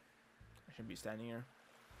 I should be standing here.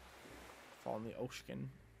 Fall in the ocean.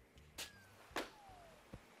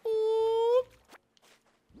 Ooh.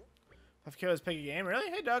 5K was pick a game, really?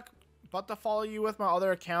 Hey, Duck. About to follow you with my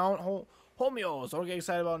other account. Hold me, oh, so don't get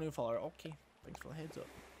excited about a new follower. Okay, thanks for the heads up.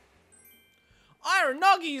 Iron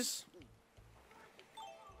Nuggies!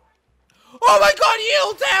 Oh my god,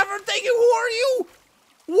 Yield Tavern, thank you, who are you?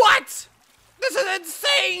 What? This is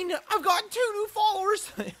insane! I've got 2 new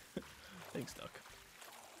followers! Thanks, Duck.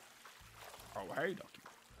 Oh, hey, Ducky.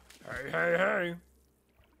 Hey.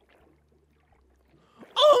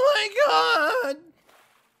 Oh my god!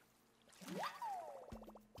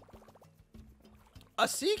 A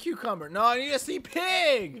sea cucumber. No, I need a sea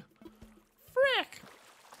pig. Frick.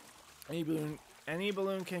 Any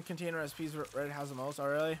balloon can contain recipes. Red has the most. Oh,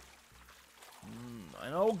 really? I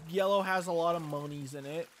know yellow has a lot of monies in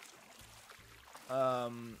it.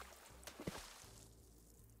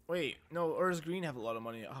 Wait, no, or does green have a lot of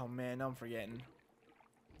money? Oh man, now I'm forgetting.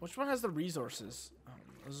 Which one has the resources?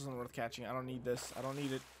 This isn't worth catching. I don't need this. I don't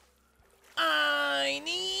need it. I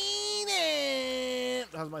need it.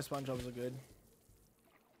 How's my sponge jobs are good?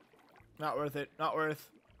 Not worth it. Not worth.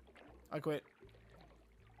 I quit.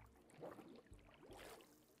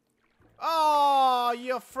 Oh,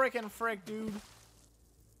 you freaking frick, dude.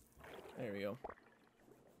 There we go.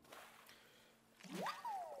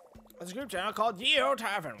 There's a group channel called Geo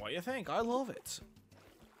Tavern. What do you think? I love it.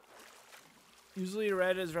 Usually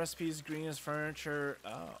red is recipes, green is furniture.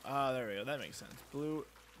 Oh, there we go. That makes sense. Blue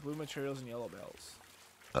materials and yellow bells.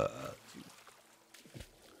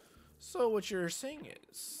 So what you're saying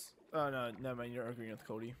is... Oh, no, never mind. You're agreeing with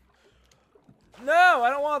Cody. No, I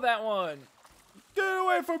don't want that one. Get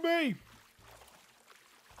away from me.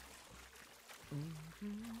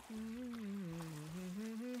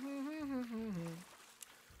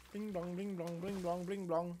 Bing bong, bing bong, bing bong, bing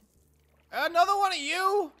bong. Another one of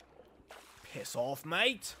you? Piss off,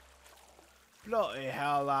 mate. Bloody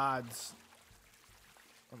hell, lads.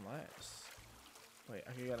 Unless... Wait,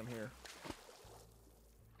 I can get him here.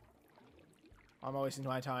 I'm wasting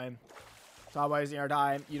my time. Stop wasting our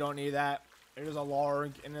time. You don't need that. There's a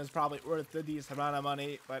lorg, and it's probably worth a decent amount of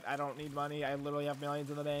money, but I don't need money. I literally have millions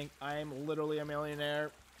in the bank. I am literally a millionaire.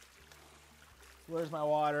 Where's my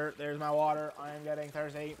water? There's my water. I am getting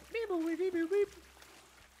thirsty. Beep, boop, beep, beep, beep, beep.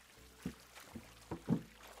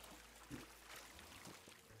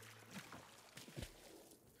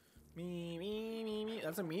 Me.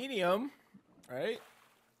 That's a medium, right?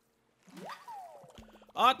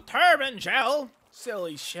 A turban shell.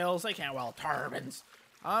 Silly shells. They can't well turbans.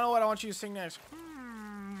 I don't know what I want you to sing next.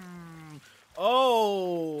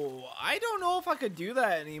 Oh, I don't know if I could do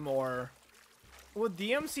that anymore. With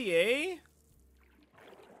DMCA?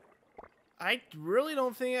 I really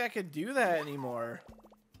don't think I could do that anymore.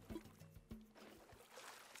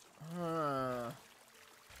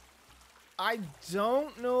 I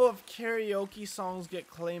don't know if karaoke songs get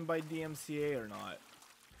claimed by DMCA or not.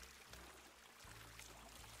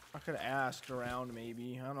 I could ask around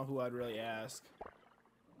maybe. I don't know who I'd really ask.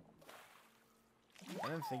 I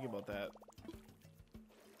didn't think about that.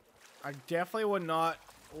 I definitely would not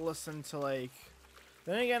listen to like...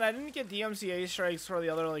 Then again, I didn't get DMCA strikes for the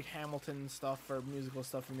other like Hamilton stuff or musical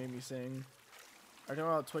stuff he made me sing. Are you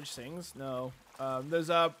talking about Twitch Sings? No. There's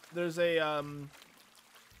a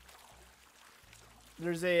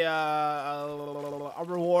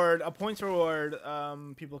reward, a points reward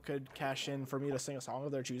people could cash in for me to sing a song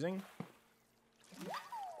of their choosing.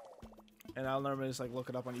 And I'll normally just like look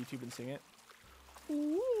it up on YouTube and sing it.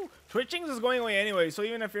 Ooh. Twitch Sings is going away anyway, so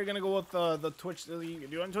even if you're gonna go with the Twitch you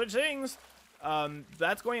do on Twitch Sings,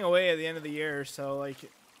 that's going away at the end of the year, so like,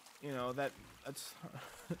 you know, that's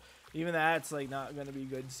even that's like not gonna be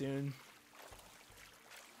good soon.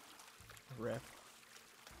 Rip.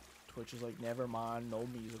 Twitch is like, never mind, no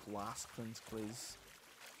music, last Prince quiz.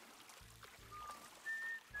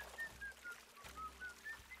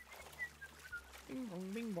 Bing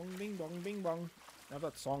bong, bing bong, bing bong, bing bong. I have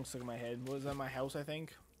that song stuck in my head. What was that? My house, I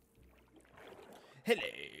think. Hello.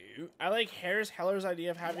 I like Harris Heller's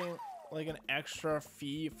idea of having like an extra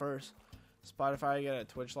fee for Spotify to get a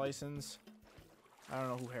Twitch license. I don't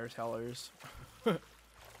know who Harris Heller is.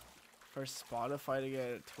 For Spotify to get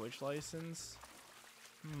a Twitch license.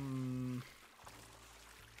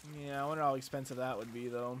 Yeah, I wonder how expensive that would be,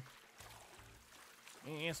 though.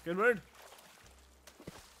 Yes, good word.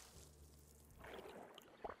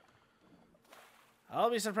 I'll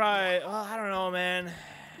be surprised. Well, I don't know, man.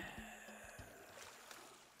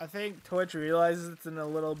 I think Twitch realizes it's in a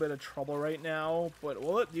little bit of trouble right now, but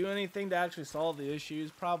will it do anything to actually solve the issues?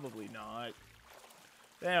 Probably not.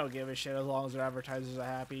 They don't give a shit as long as their advertisers are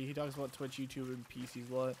happy. He talks about Twitch, YouTube, and PCs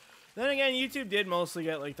a lot. Then again, YouTube did mostly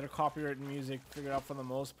get like their copyright and music figured out for the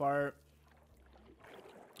most part.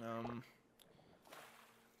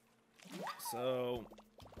 So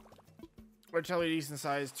relatively decent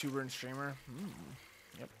sized tuber and streamer.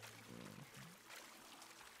 Yep.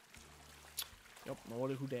 Yep. Know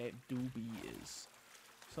who that doobie is.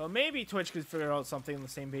 So maybe Twitch could figure out something in the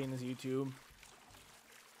same vein as YouTube.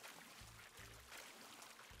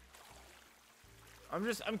 I'm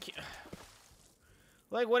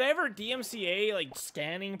like, whatever DMCA like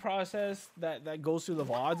scanning process that goes through the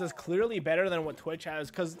VODs is clearly better than what Twitch has,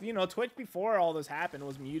 because you know Twitch before all this happened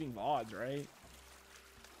was muting VODs, right?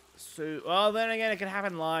 So well, then again, it can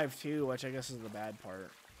happen live too, which I guess is the bad part.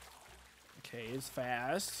 Okay, it's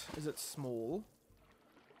fast. Is it small?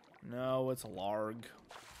 No, it's larg.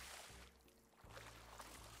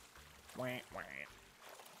 Wah, wah.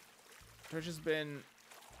 Twitch has been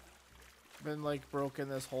like broken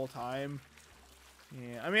this whole time.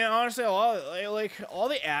 Yeah, I mean, honestly, a lot of, like all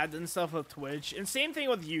the ads and stuff with Twitch, and same thing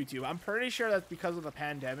with YouTube. I'm pretty sure that's because of the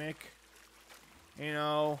pandemic. You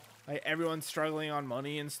know, like everyone's struggling on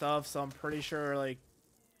money and stuff, so I'm pretty sure like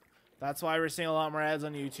that's why we're seeing a lot more ads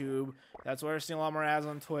on YouTube. That's why we're seeing a lot more ads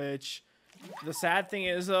on Twitch. The sad thing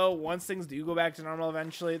is though, once things do go back to normal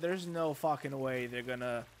eventually, there's no fucking way they're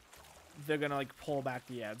gonna like pull back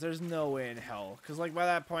the ads. There's no way in hell, because like by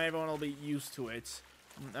that point everyone will be used to it.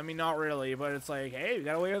 I mean, not really, but it's like, hey, we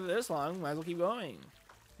gotta wait for this long, might as well keep going,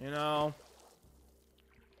 you know.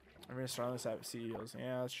 I'm gonna start on this app CEOs.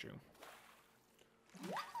 Yeah, that's true.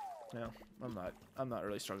 No, I'm not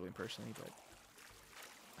really struggling personally,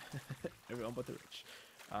 but everyone but the rich.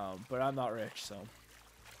 But I'm not rich, so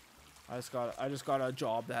I just got a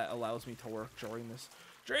job that allows me to work during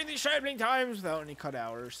these traveling times without any cut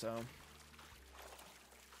hours, so.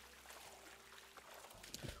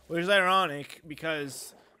 Which is ironic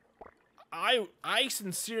because I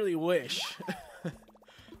sincerely wish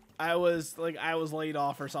I was laid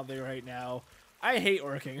off or something right now. I hate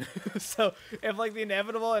working. So if like the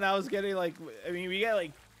inevitable and I was getting like, I mean, we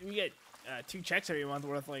get 2 checks every month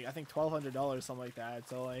worth like I think $1,200, something like that.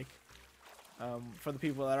 So like for the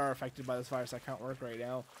people that are affected by this virus, I can't work right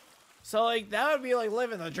now. So like that would be like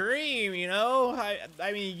living the dream, you know.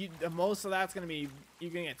 I mean, most of that's gonna be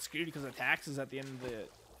you're gonna get screwed because of taxes at the end of the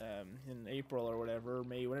in April or whatever,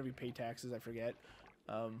 May, whenever you pay taxes, I forget.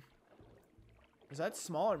 Is that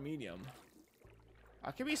small or medium?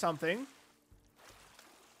 That could be something.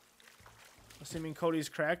 Assuming Cody's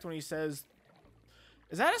correct when he says,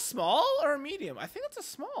 is that a small or a medium? I think it's a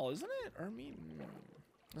small, isn't it? Or a medium?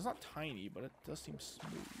 It's not tiny, but it does seem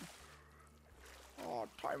smooth. Oh,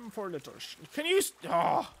 time for a little. Can you?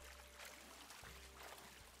 Oh.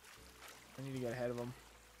 I need to get ahead of him.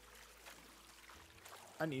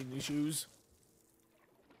 I need new shoes.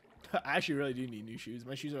 I actually really do need new shoes.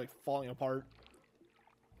 My shoes are like falling apart.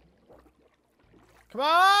 Come on!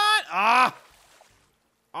 Ah!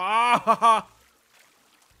 Ah!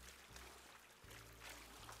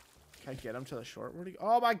 Can I get him to the short? Where'd he go?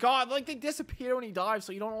 Oh my god! Like they disappear when he dives,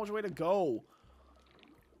 so you don't know which way to go.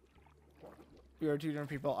 We are 2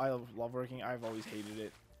 different people. I love working. I've always hated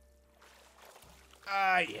it.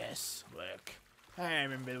 Ah, yes, work. I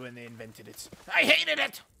remember when they invented it. I hated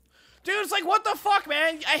it! Dude, it's like, what the fuck,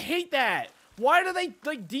 man? I hate that. Why do they,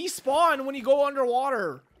 like, despawn when you go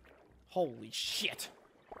underwater? Holy shit.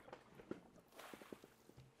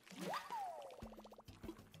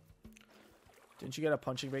 Didn't you get a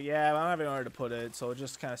punching bag? Yeah, I don't have anywhere to put it, so it's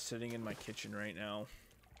just kind of sitting in my kitchen right now.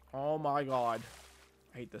 Oh my god.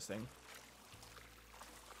 I hate this thing.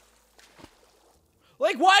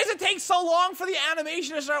 Like, why does it take so long for the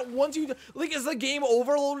animation to start once you... Like, is the game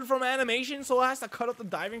overloaded from animation, so it has to cut out the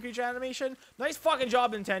diving creature animation? Nice fucking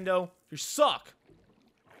job, Nintendo. You suck.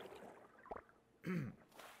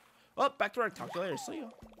 Well, back to our talk to you later. See ya.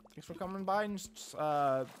 Thanks for coming by and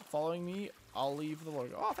following me. I'll leave the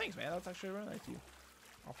logo. Oh, thanks, man. That's actually really nice of you.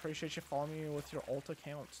 I'll appreciate you following me with your alt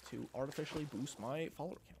accounts to artificially boost my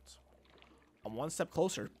follower counts. I'm one step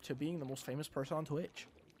closer to being the most famous person on Twitch.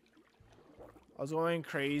 I was going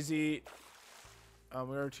crazy. We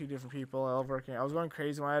were two different people. I love working. I was going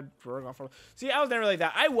crazy when I had work off. See, I was never like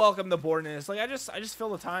that. I welcome the boredness. Like I just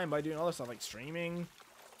fill the time by doing other stuff like streaming,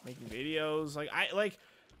 making videos. Like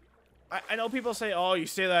I know people say, "Oh, you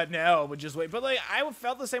say that now, but just wait." But like I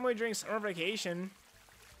felt the same way during summer vacation.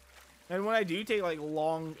 And when I do take like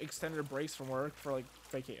long extended breaks from work for like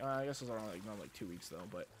vacation, I guess it was around like not like 2 weeks though,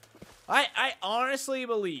 but I honestly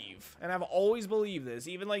believe, and I've always believed this,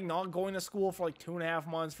 even like not going to school for like 2.5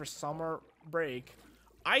 months for summer break,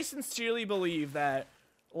 I sincerely believe that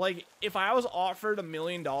like if I was offered $1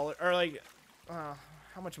 million or like how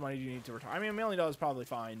much money do you need to retire? I mean, $1 million is probably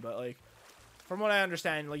fine, but like from what I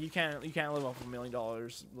understand, like you can't live off of $1 million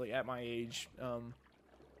like at my age.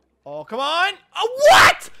 Oh, come on! Oh,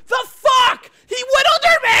 what the fuck? He went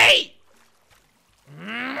under me!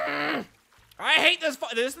 I hate this.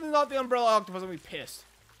 This is not the umbrella octopus. I'm gonna be pissed.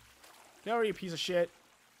 Get over, you piece of shit.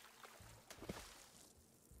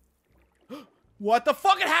 What the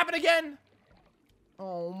fuck? It happened again?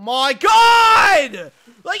 Oh my god!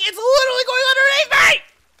 Like, it's literally going underneath me!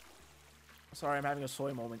 Sorry, I'm having a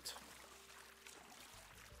soy moment.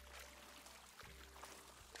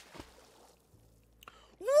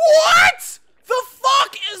 What the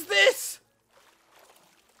fuck is this?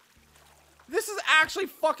 This is actually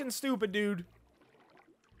fucking stupid, dude.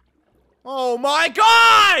 Oh my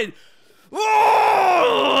god!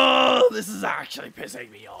 Oh, this is actually pissing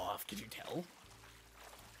me off. Could you tell?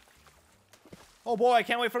 Oh boy, I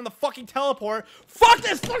can't wait for him to fucking teleport. Fuck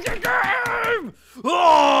this fucking game!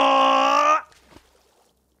 Oh!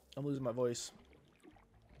 I'm losing my voice.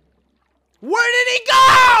 Where did he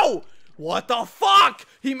go? What the fuck?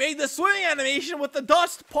 He made the swimming animation with the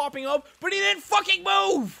dust popping up, but he didn't fucking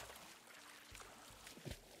move.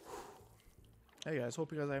 Hey guys,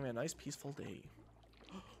 hope you guys are having a nice peaceful day.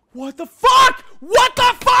 What the fuck? What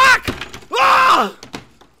the fuck? Ah!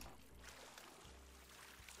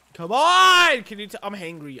 Come on! Can you I'm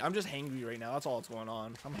hangry. I'm just hangry right now. That's all that's going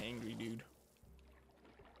on. I'm hangry, dude.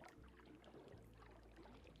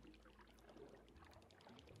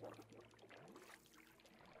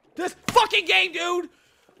 This fucking game, dude!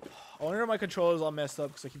 I wonder if my controller's all messed up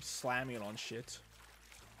because I keep slamming it on shit.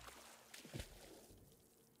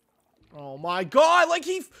 Oh my god, like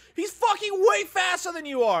he's fucking way faster than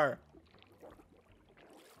you are!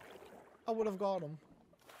 I would have got him.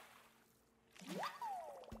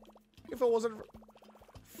 If it wasn't...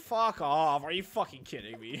 Fuck off, are you fucking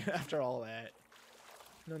kidding me after all that?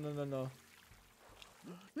 No, no, no, no.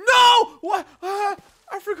 No! What? I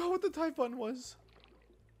forgot what the type button was.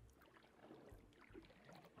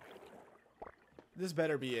 This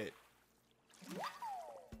better be it.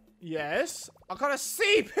 Yes. I got a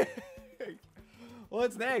sea pig.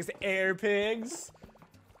 What's next? Air pigs.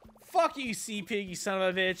 Fuck you, sea pig, you son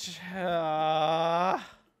of a bitch.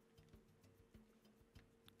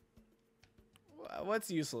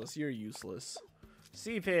 What's useless? You're useless.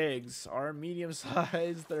 Sea pigs are medium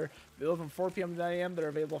sized. They're available from 4 p.m. to 9 a.m. They're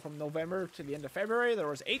available from November to the end of February. There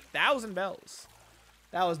was 8,000 bells.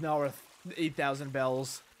 That was not worth 8,000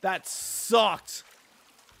 bells. That sucked.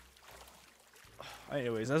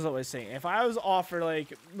 Anyways, as I was saying, if I was offered,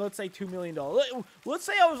 like, let's say $2 million. Let's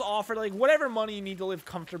say I was offered, like, whatever money you need to live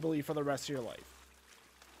comfortably for the rest of your life.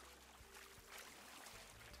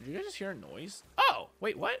 Did you guys just hear a noise? Oh,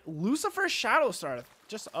 wait, what? Lucifer's Shadow started.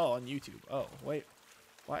 Just, oh, on YouTube. Oh, wait.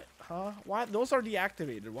 What? Huh? Why? Those are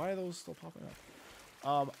deactivated. Why are those still popping up?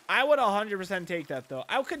 I would 100% take that, though.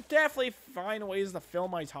 I could definitely find ways to fill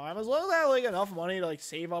my time. As long as I have, like, enough money to, like,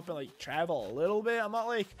 save up and, like, travel a little bit. I'm not,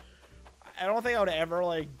 like... I don't think I would ever,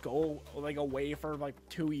 like, go, like, away for, like,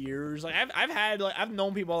 2 years. Like, I've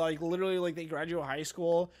known people, like, literally, like, they graduate high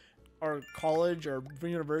school or college or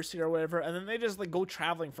university or whatever, and then they just, like, go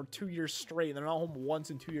traveling for 2 years straight, and they're not home once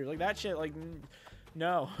in 2 years. Like, that shit, like,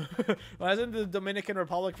 no. When I was in the Dominican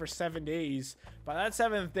Republic for 7 days, by that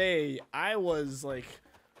 7th day, I was, like,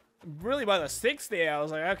 really by the 6th day, I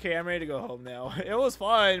was like, okay, I'm ready to go home now. It was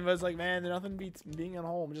fun, but it's like, man, nothing beats being at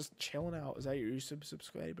home, just chilling out. Is that your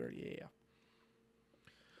subscriber? Yeah.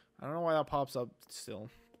 I don't know why that pops up still.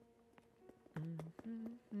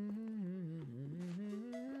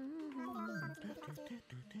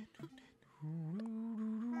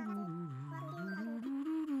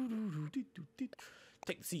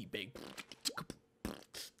 Take the seat, big. How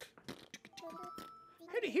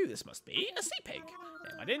do you hear this must be? A sea pig.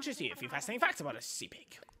 It might interest you if you have fascinating facts about a sea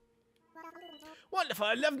pig. Well, Wonderful,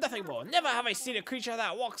 I love nothing more. Never have I seen a creature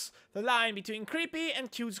that walks the line between creepy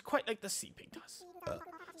and cute quite like the sea pig does.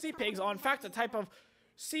 Sea pigs are in fact a type of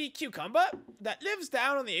sea cucumber that lives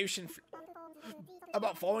down on the ocean floor.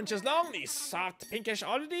 About 4 inches long, these soft pinkish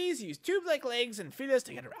oddities use tube-like legs and feelers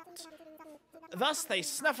to get around. Thus, they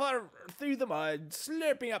snuffle through the mud,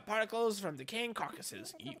 slurping up particles from decaying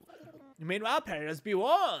carcasses. Ew. Meanwhile, predators be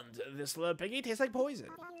warned. This little piggy tastes like poison.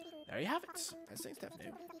 There you have it. That's things stuff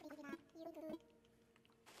new.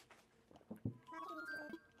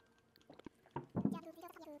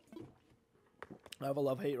 I have a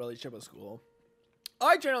love-hate relationship with school.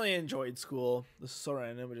 I generally enjoyed school. This is so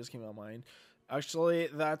random, it just came out of mind. Actually,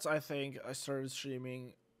 that's, I think, I started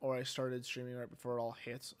streaming right before it all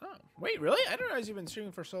hits. Oh, wait, really? I didn't realize you've been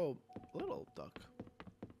streaming for so little, Duck.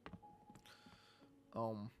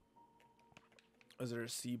 Is there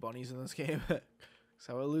sea bunnies in this game?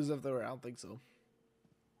 So I would lose if they were. I don't think so.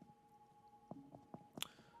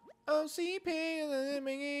 Oh, sea pig.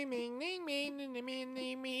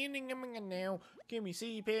 Give me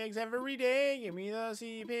sea pigs every day. Give me the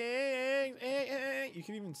sea pigs. You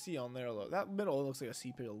can even see on there, look. That middle looks like a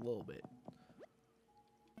sea pig a little bit.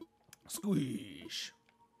 Squish.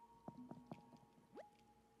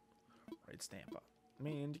 Right, stamp up.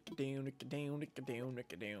 Man,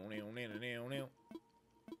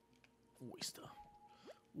 oyster.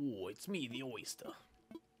 Oh, it's me, the oyster.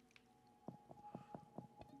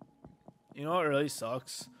 You know what really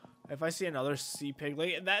sucks? If I see another sea pig,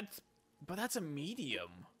 like but that's a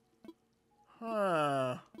medium.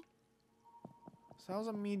 Huh. So that was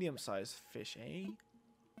a medium-sized fish, eh?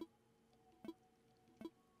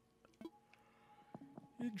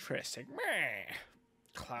 Interesting. Meh.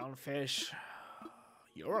 Clownfish.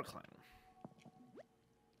 You're a clown.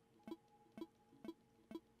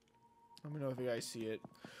 Let me know if you guys see it.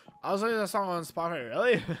 I was looking at a song on Spotify.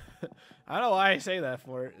 Really? I don't know why I say that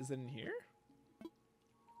for it. Is it in here?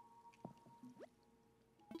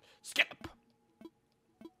 Skip.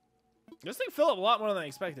 This thing filled up a lot more than I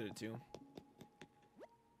expected it to.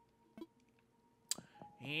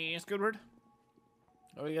 Yes, Goodward.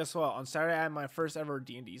 Oh, guess what? On Saturday, I had my first ever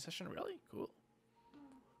D&D session. Really? Cool.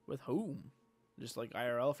 With whom? Just like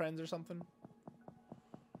IRL friends or something?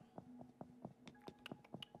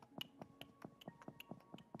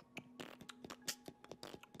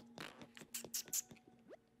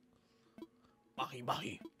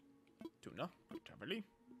 Mahi. Tuna. Beverly.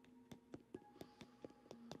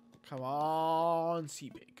 Come on,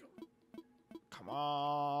 sea pig. Come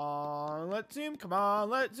on, let's zoom. Come on,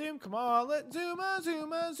 let's zoom. Come on, let's zoom.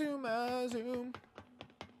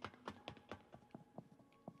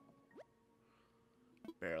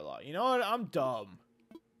 Barrel. You know what? I'm dumb.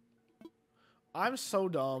 I'm so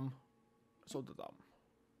dumb. So dumb.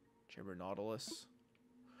 Chamber Nautilus.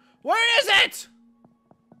 Where is it?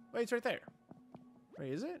 Wait, it's right there.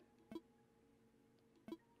 Wait, is it?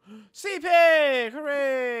 Sea pig!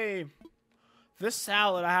 Hooray! This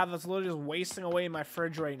salad I have that's literally just wasting away in my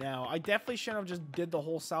fridge right now. I definitely shouldn't have just did the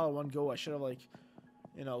whole salad in one go. I should have, like,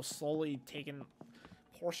 you know, slowly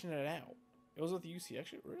portioned it out. It was with UC,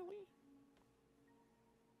 actually. Really?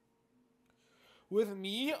 With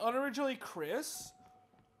me, unoriginally Chris?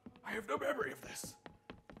 I have no memory of this.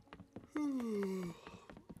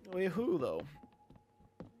 Wait, who, though?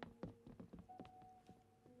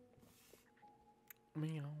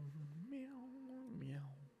 Meow, meow, meow,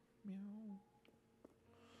 meow.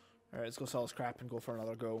 Alright, let's go sell this crap and go for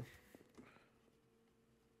another go.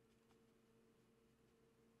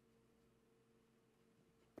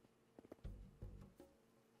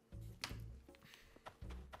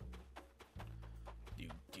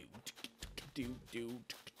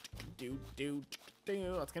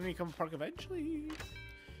 That's gonna become a park eventually.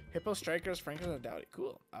 Hippo Strikers, Frankers, and Dowdy.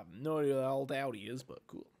 Cool. I have no idea what all Dowdy is, but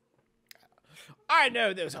cool. I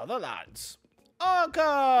know those other lads.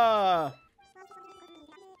 Anka!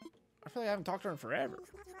 I feel like I haven't talked to her in forever.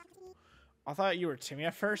 I thought you were Timmy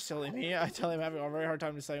at first, silly me. I tell him I'm having a very hard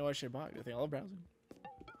time deciding what I should buy. Good thing I love browsing.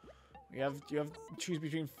 You have to choose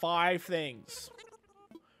between 5 things.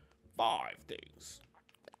 5 things.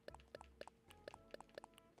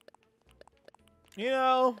 You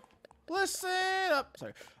know, listen up.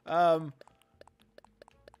 Sorry.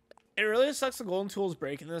 It really sucks the golden tools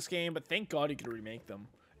break in this game, but thank God you could remake them.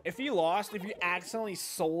 If you accidentally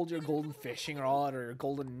sold your golden fishing rod or your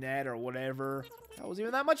golden net or whatever, that was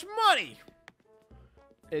even that much money.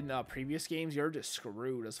 In previous games, you're just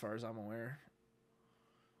screwed as far as I'm aware.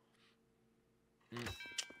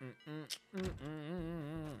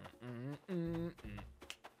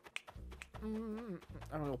 I'm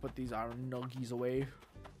gonna put these iron nuggies away.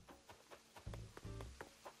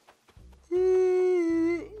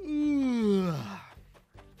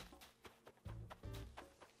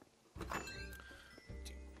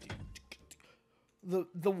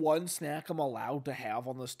 the one snack I'm allowed to have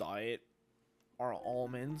on this diet are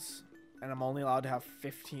almonds, and I'm only allowed to have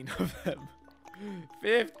 15 of them.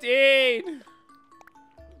 15!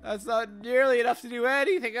 That's not nearly enough to do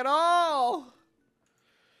anything at all!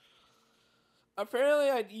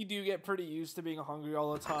 Apparently, you do get pretty used to being hungry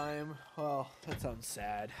all the time. Well, that sounds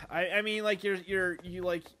sad. I mean, like, you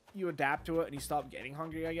adapt to it and you stop getting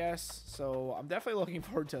hungry, I guess. So, I'm definitely looking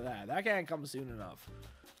forward to that. That can't come soon enough.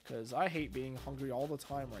 Because I hate being hungry all the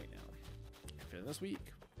time right now. After this week.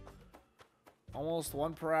 Almost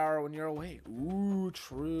 1 per hour when you're awake. Ooh,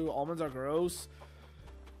 true. Almonds are gross.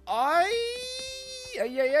 I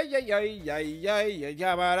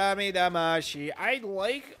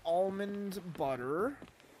like almond butter.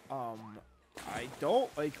 I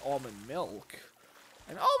don't like almond milk.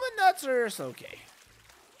 And almond nuts are just okay.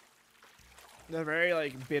 They're very,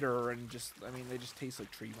 like, bitter and just, I mean, they just taste like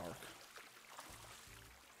tree bark.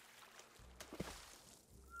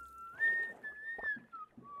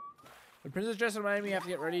 The princess dress reminded me I have to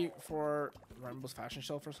get ready for Rainbow's fashion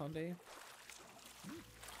show for Sunday.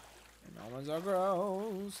 And almonds are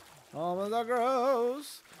gross. Almonds are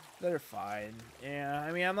gross. They're fine. Yeah,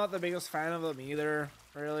 I mean, I'm not the biggest fan of them either,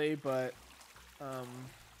 really, but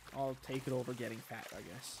I'll take it over getting fat, I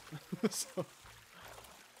guess. So,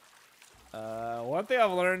 one thing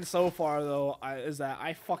I've learned so far, though, is that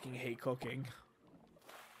I fucking hate cooking.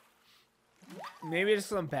 Maybe it's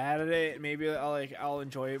because I'm bad at it. Maybe I'll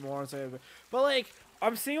enjoy it more. But like,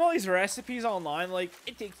 I'm seeing all these recipes online. Like,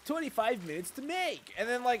 it takes 25 minutes to make, and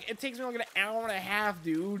then like it takes me like an hour and a half,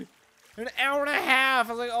 dude. An hour and a half.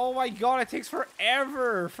 I was like, oh my god, it takes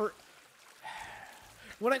forever.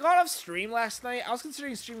 When I got off stream last night, I was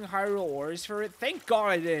considering streaming Hyrule Warriors for it. Thank God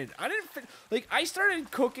I didn't. I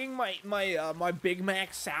started cooking my Big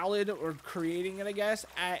Mac salad, or creating it, I guess,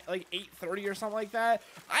 at like 8:30 or something like that.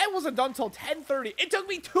 I wasn't done till 10:30. It took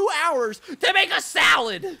me 2 hours to make a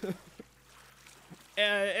salad.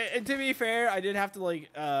 And to be fair, I did have to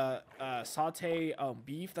like saute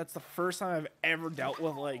beef. That's the first time I've ever dealt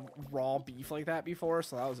with like raw beef like that before,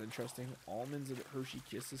 so that was interesting. Almonds and Hershey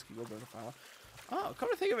Kisses can go burn a file. Oh, come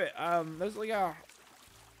to think of it, there's like a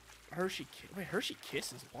Hershey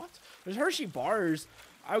Kisses, what? There's Hershey bars.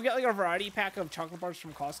 I would get like a variety pack of chocolate bars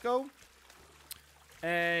from Costco.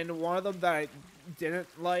 And one of them that I didn't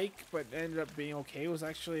like, but ended up being okay, was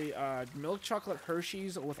actually milk chocolate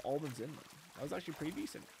Hershey's with almonds in them. That was actually pretty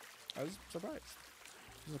decent. I was surprised.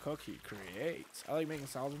 This is a cook he creates. I like making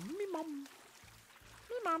salads with me mom.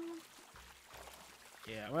 Me mom.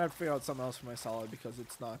 Yeah, I'm gonna have to figure out something else for my salad because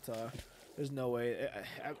it's not, there's no way.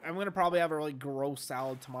 I'm going to probably have a really gross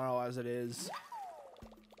salad tomorrow as it is.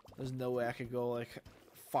 There's no way I could go like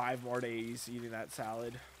 5 more days eating that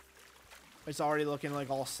salad. It's already looking like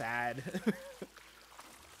all sad.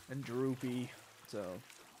 And droopy. So,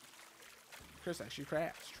 Chris actually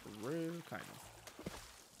crafts. True, kind of.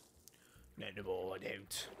 No more, I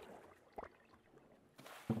don't.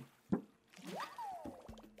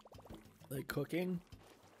 Like cooking?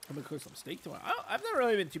 I'm gonna cook some steak tomorrow. I've never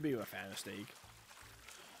really been too big of a fan of steak.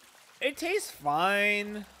 It tastes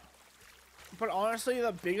fine, but honestly,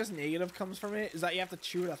 the biggest negative comes from it is that you have to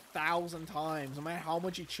chew it 1,000 times. No matter how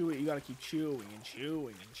much you chew it, you gotta keep chewing and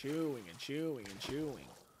chewing and chewing and chewing and chewing.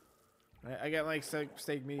 Right? I get like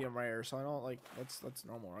steak medium rare, so I don't like that's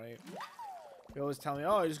normal, right? You always tell me,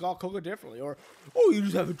 oh, you just gotta cook it differently, or oh, you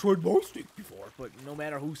just haven't tried my steak before. But no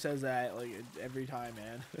matter who says that, like every time,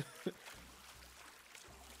 man.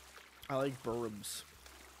 I like burms.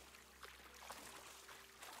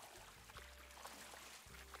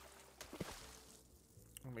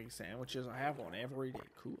 I make sandwiches. I have one every day.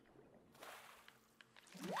 Cool.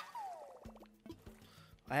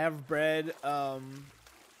 I have bread. I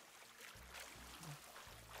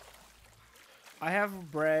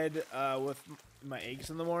have bread with my eggs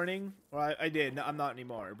in the morning. Well, I did. No, I'm not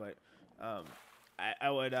anymore. But I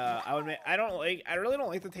would make. I really don't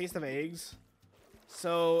like the taste of eggs.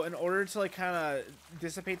 So in order to like kind of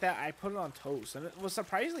dissipate that, I put it on toast, and it was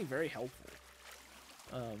surprisingly very helpful.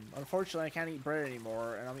 Unfortunately, I can't eat bread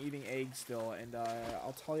anymore, and I'm eating eggs still, and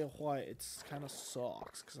I'll tell you what, it's kind of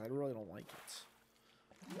sucks because I really don't like it.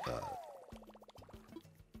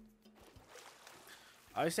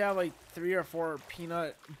 I used to have like 3 or 4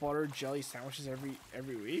 peanut butter jelly sandwiches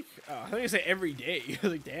every week. I think I say every day.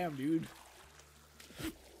 Like, damn, dude.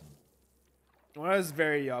 When I was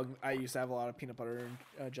very young, I used to have a lot of peanut butter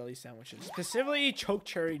and jelly sandwiches. Specifically, choke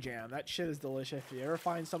cherry jam. That shit is delicious. If you ever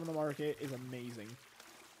find some in the market, it's amazing.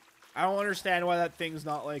 I don't understand why that thing's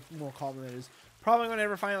not like more common than it is. Probably gonna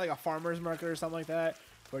never find it like a farmer's market or something like that.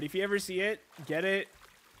 But if you ever see it, get it.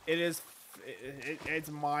 It's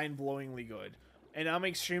mind-blowingly good. And I'm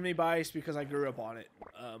extremely biased because I grew up on it.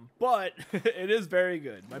 But it is very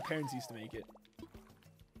good. My parents used to make it.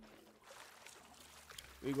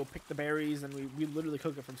 We go pick the berries and we literally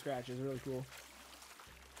cook it from scratch. It's really cool.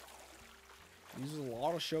 It uses a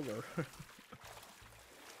lot of sugar.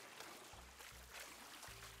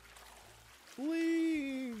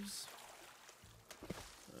 Leaves.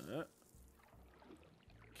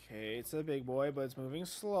 Okay, it's a big boy, but it's moving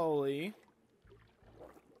slowly.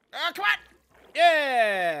 Ah, come on!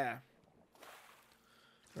 Yeah!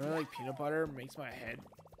 I really like peanut butter. Makes my head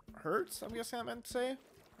hurts, I'm guessing I meant to say.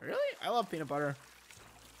 Really? I love peanut butter.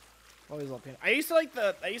 Always love peanut. I used to like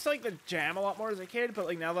the jam a lot more as a kid, but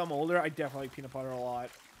like now that I'm older, I definitely like peanut butter a lot.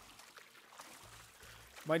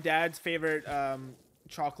 My dad's favorite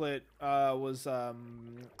chocolate was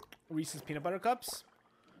Reese's peanut butter cups.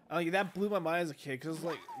 Like that blew my mind as a kid because it was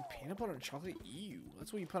like peanut butter and chocolate. Ew,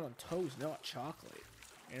 that's what you put on toast, not chocolate.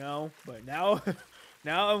 You know. But now,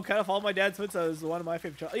 now I'm kind of following my dad's footsteps. It's one of my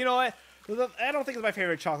favorite chocolate. You know what? I don't think it's my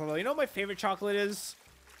favorite chocolate though. You know what my favorite chocolate is?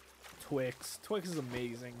 Twix. Twix is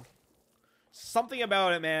amazing. Something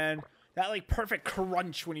about it, man. That like perfect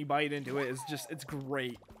crunch when you bite into it is just, it's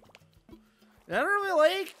great. And I don't really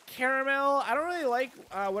like caramel. I don't really like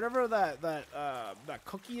whatever that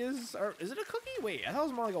cookie is. Or is it a cookie? Wait, I thought it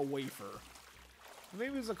was more like a wafer.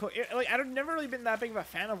 Maybe it was a cookie. Like I've never really been that big of a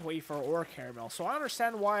fan of wafer or caramel, so I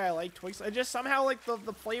understand why I like Twix. I just somehow like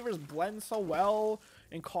the flavors blend so well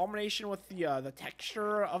in combination with the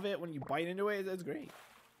texture of it when you bite into it. It's great.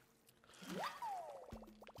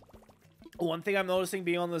 One thing I'm noticing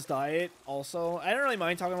being on this diet, also, I don't really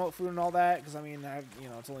mind talking about food and all that, because, I mean,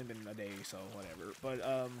 it's only been a day, so whatever, but,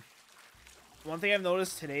 one thing I've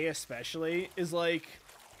noticed today, especially, is, like,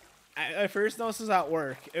 I first noticed this at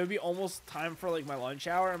work. It would be almost time for, like, my lunch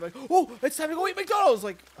hour, I'm like, oh, it's time to go eat McDonald's,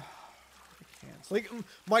 like, oh, I can't. Like,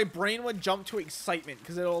 my brain would jump to excitement,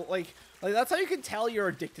 because it'll, like, that's how you can tell you're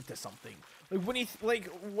addicted to something. Like,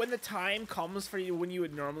 when the time comes for you, when you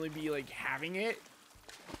would normally be, like, having it,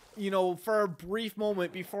 you know, for a brief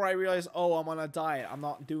moment before I realized, oh, I'm on a diet. I'm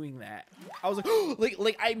not doing that. I was like, oh,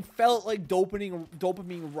 like I felt like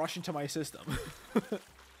dopamine rush into my system.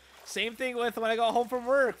 Same thing with when I got home from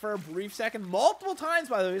work for a brief second. Multiple times,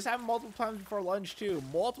 by the way. This happened multiple times before lunch, too.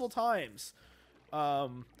 Multiple times.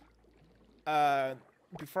 Before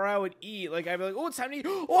I would eat, like, I'd be like, oh, it's time to eat.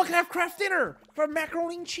 Oh, I can have craft dinner. For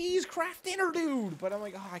macaroni and cheese craft dinner, dude. But I'm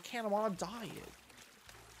like, oh, I can't. I'm on a diet.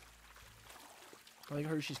 I like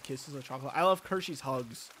Hershey's Kisses of chocolate. I love Hershey's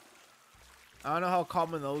Hugs. I don't know how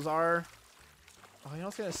common those are. Oh, you know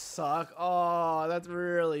what's gonna suck? Oh, that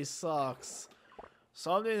really sucks.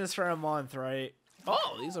 So I'm doing this for a month, right?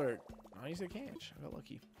 Oh, these are nice to catch. I got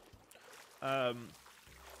lucky.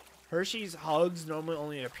 Hershey's Hugs normally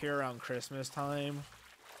only appear around Christmas time.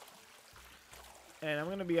 And I'm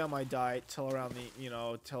gonna be on my diet till around the,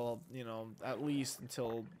 at least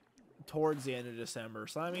until towards the end of December,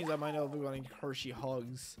 so that means I might not be wanting Hershey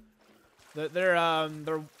Hugs.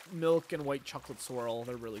 They're milk and white chocolate swirl.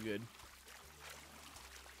 They're really good.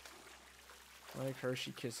 I like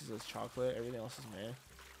Hershey Kisses as chocolate. Everything else is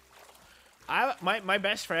meh. My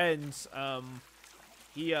best friend's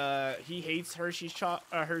he hates Hershey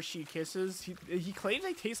Kisses. He claims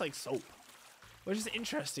they taste like soap, which is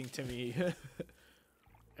interesting to me.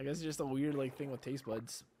 I guess it's just a weird like thing with taste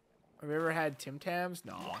buds. Have you ever had Tim Tams?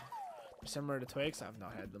 No. Similar to Twix, I've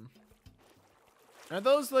not had them. Are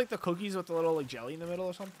those like the cookies with the little like jelly in the middle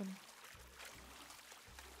or something?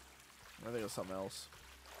 I think it's something else.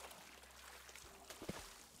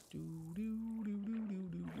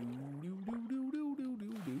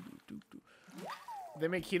 They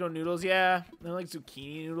make keto noodles, yeah. They like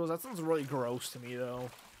zucchini noodles. That sounds really gross to me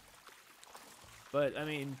though. But I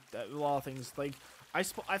mean, a lot of things like. I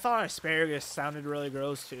thought asparagus sounded really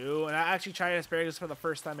gross too, and I actually tried asparagus for the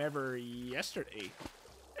first time ever yesterday.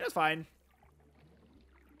 It was fine.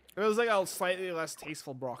 It was like a slightly less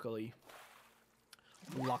tasteful broccoli.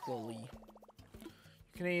 Broccoli.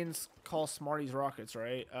 Canadians call Smarties rockets,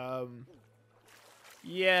 right?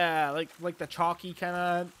 Yeah, like the chalky kind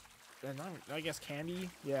of, I guess candy.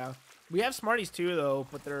 Yeah, we have Smarties too though,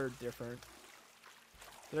 but they're different.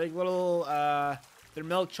 They're like little they're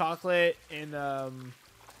milk chocolate, and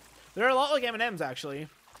they're a lot like M&M's actually,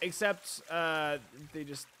 except they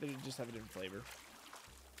just have a different flavor.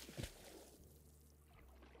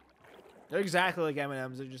 They're exactly like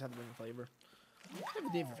M&M's. They just have a different flavor. They have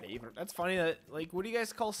a different flavor. That's funny. That like, what do you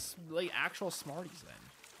guys call like actual Smarties then?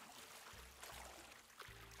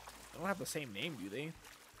 They don't have the same name, do they?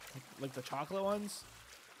 Like the chocolate ones.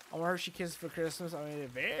 I want Hershey Kisses for Christmas. I made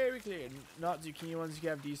it very clear. Not zucchini ones. You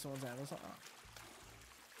can have decent ones. And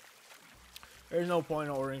There's no point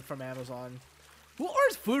in ordering from Amazon. Who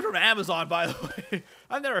orders food from Amazon, by the way?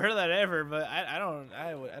 I've never heard of that ever, but I don't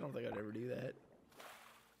think I'd ever do that.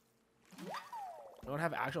 I don't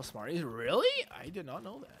have actual Smarties? Really? I did not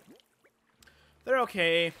know that. They're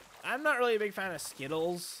okay. I'm not really a big fan of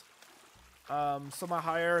Skittles. So my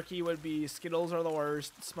hierarchy would be Skittles are the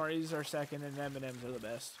worst, Smarties are second, and M&Ms are the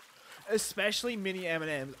best. Especially mini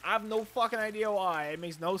M&Ms. I have no fucking idea why. It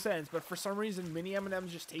makes no sense, but for some reason, mini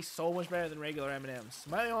M&Ms just taste so much better than regular M&Ms.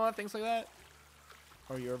 Am I the only one that thinks like that?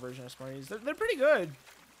 Or your version of Smarties? They're pretty good.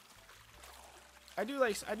 I do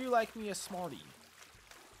like me a Smartie.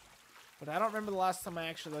 But I don't remember the last time I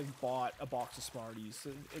actually like bought a box of Smarties. So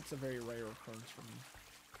it's a very rare occurrence for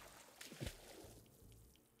me.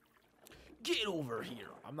 Get over here!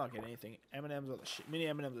 I'm not getting anything. M&Ms are the shit. Mini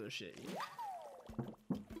M&Ms are the shit.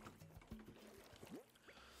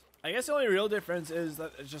 I guess the only real difference is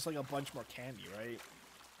that it's just like a bunch more candy, right?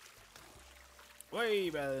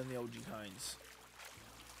 Way better than the OG kinds.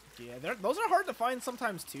 Yeah, those are hard to find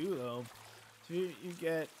sometimes too, though. So you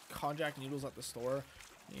get konjac noodles at the store.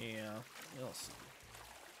 Yeah, we'll see.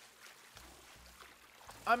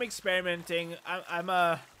 I'm experimenting. I'm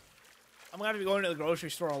gonna be going to the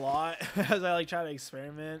grocery store a lot as I like try to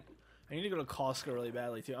experiment. I need to go to Costco really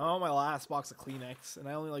badly too. I'm on my last box of Kleenex, and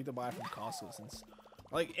I only like to buy from Costco since,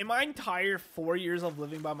 like, in my entire 4 years of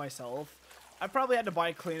living by myself, I probably had to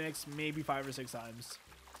buy Kleenex maybe 5 or 6 times.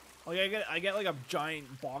 Like I get like a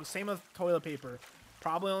giant box. Same with toilet paper.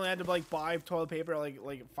 Probably only had to like buy toilet paper like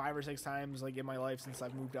 5 or 6 times like in my life since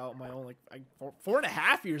I've moved out on my own. Like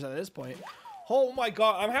 4.5 years at this point. Oh my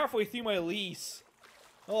god, I'm halfway through my lease.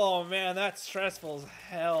 Oh man, that's stressful as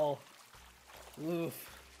hell.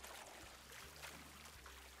 Oof.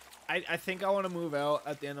 I think I want to move out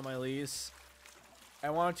at the end of my lease. I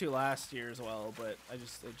wanted to last year as well, but it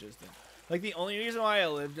just didn't. Like, the only reason why I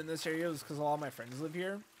lived in this area was because all my friends live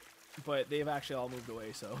here, but they've actually all moved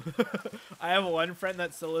away. So I have one friend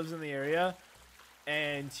that still lives in the area,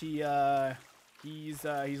 and he's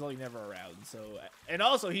like never around. So, and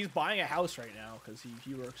also he's buying a house right now because he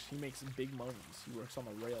makes big monies. He works on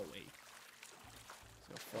the railway.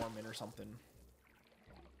 He's a foreman or something.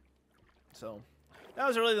 So that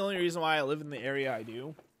was really the only reason why I live in the area I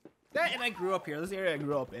do. That, and I grew up here. This is the area I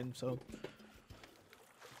grew up in, so.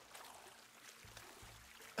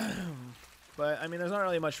 But, I mean, there's not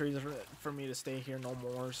really much reason for me to stay here no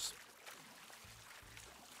more.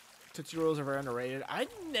 Tootsie Rolls are very underrated. I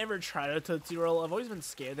never tried a Tootsie Roll. I've always been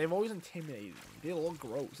scared. They've always intimidated me. They look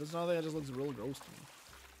gross. That's another thing that just looks real gross to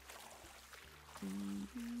me.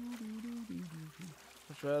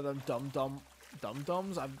 Much better than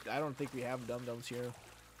Dum-Dums? I don't think we have Dum-Dums here.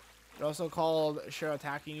 They're also called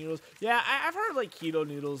shirataki noodles. Yeah, I've heard like keto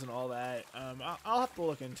noodles and all that. I'll have to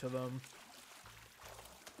look into them.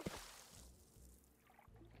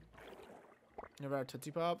 Never had a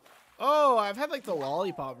Tootsie Pop? Oh, I've had like the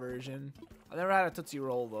lollipop version. I never had a Tootsie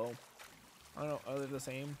Roll though. I don't know, are they the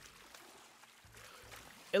same?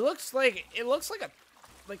 It looks like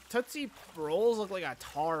Tootsie Rolls look like a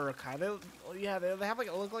tar kind of. Yeah, they have like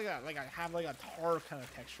a tar kind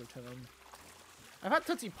of texture to them. I've had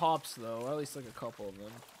Tootsie Pops though, or at least like a couple of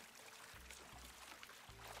them.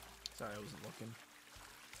 Sorry, I wasn't looking.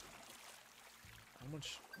 How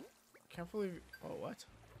much? Can't believe. Oh, what?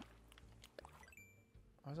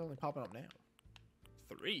 Why is it only popping up now?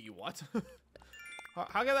 3? What? How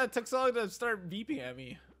come that took so long to start beeping at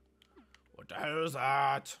me? What the hell is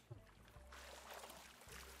that?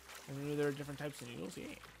 I knew there are different types of noodles. Yeah.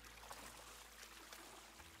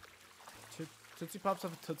 Tootsie Pops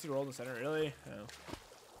have a Tootsie Roll in the center, really?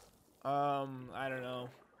 Oh. I don't know.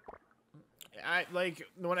 I like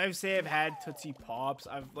when I say I've had Tootsie Pops,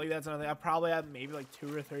 that's another thing. I've probably had maybe like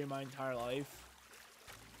 2 or 3 in my entire life.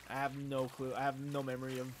 I have no clue. I have no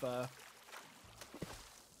memory of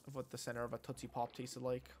what the center of a Tootsie Pop tasted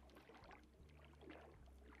like.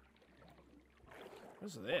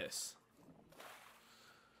 What's this?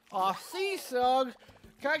 Aw, sea slug!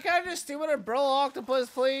 Can I just do with a Bro Octopus,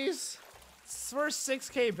 please? It's worth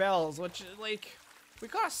 6K bells, which, like, we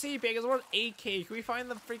got sea pig, it's worth 8K. Can we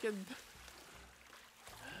find the freaking...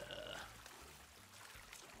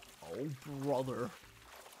 Oh, brother.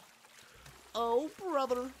 Oh,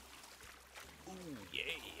 brother. Ooh, yeah.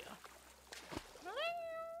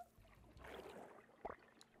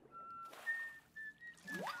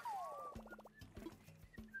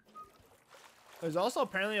 There's also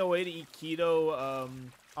apparently a way to eat keto,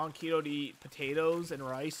 on keto to eat potatoes and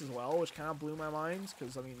rice as well, which kind of blew my mind,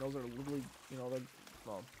 because, I mean, those are literally, you know,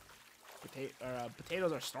 well,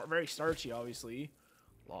 potatoes are very starchy, obviously.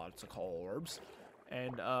 Lots of carbs.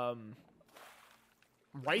 And,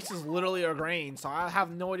 rice is literally a grain, so I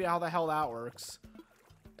have no idea how the hell that works.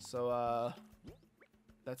 So,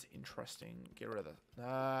 that's interesting. Get rid of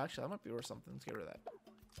that. Actually, that might be worth something. Let's get rid of that.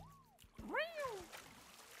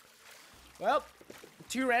 Well,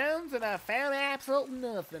 2 rounds and I found absolutely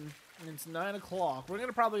nothing. And it's 9 o'clock. We're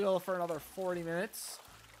gonna probably go for another 40 minutes.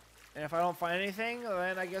 And if I don't find anything,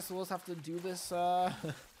 then I guess we'll just have to do this,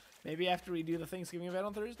 maybe after we do the Thanksgiving event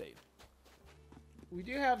on Thursday. We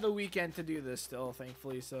do have the weekend to do this still,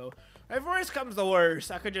 thankfully, so if worst comes to worst,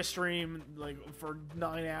 I could just stream, like, for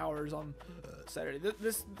 9 hours on Saturday.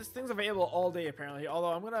 This thing's available all day, apparently,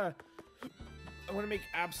 although I'm gonna make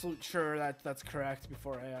absolute sure that that's correct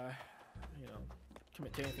before I, you know,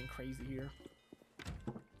 commit to anything crazy here.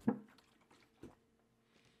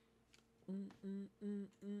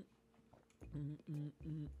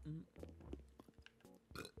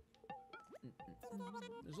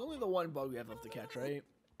 There's only the one bug we have left to catch, right?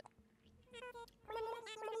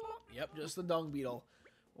 Yep, just the dung beetle.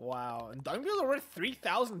 Wow, and dung beetles are worth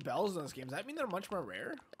 3,000 bells in this game. Does that mean they're much more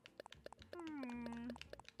rare?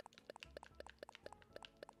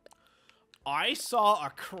 I saw a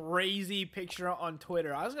crazy picture on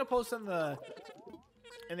Twitter. I was gonna post in the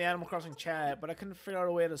Animal Crossing chat, but I couldn't figure out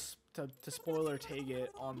a way to spoiler tag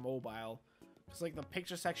it on mobile. It's like the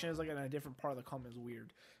picture section is like in a different part of the comment. Is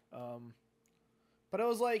weird. But it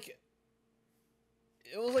was like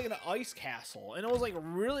an ice castle, and it was like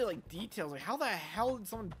really like details. Like, how the hell did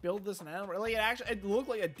someone build this in Animal? Like, it looked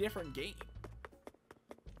like a different game.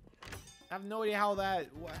 I have no idea how that.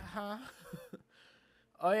 Huh?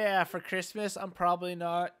 Oh yeah, for Christmas I'm probably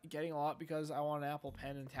not getting a lot because I want an Apple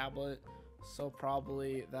Pen and tablet. So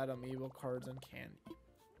probably that amiibo, cards, and candy.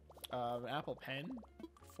 Apple Pen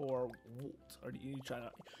for what? Are you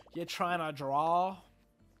trying to draw?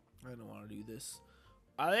 I don't want to do this.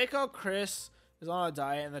 I like how Chris is on a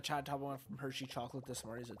diet and the chat top went from Hershey chocolate to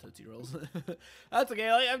Smarties to Tootsie Rolls. That's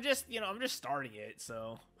okay. Like, I'm just starting it.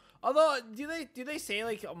 So, although do they say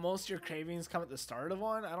like most of your cravings come at the start of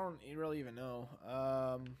one? I don't really even know.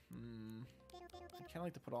 I kind of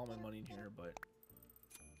like to put all my money in here, but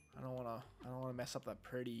I don't wanna mess up that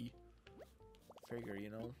pretty figure,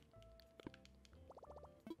 you know.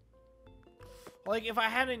 Like, if I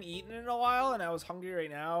hadn't eaten in a while and I was hungry right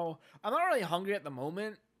now, I'm not really hungry at the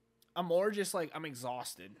moment. I'm more just like, I'm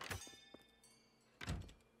exhausted.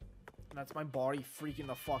 And that's my body freaking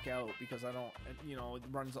the fuck out because I don't, you know, it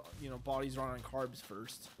runs, you know, bodies run on carbs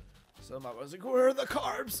first. So I was like, where are the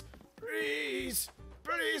carbs? Please,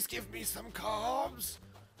 please give me some carbs.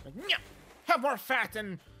 Like, yeah, have more fat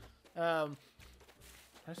and, I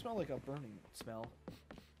smell like a burning smell.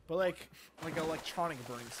 But like electronic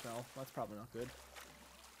burning smell. That's probably not good.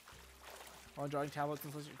 On drawing tablets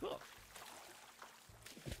and such. Cool.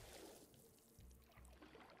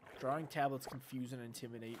 Drawing tablets confuse and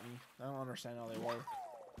intimidate me. I don't understand how they work.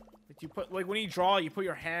 Like, you put, like, when you draw, you put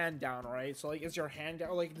your hand down, right? So like, is your hand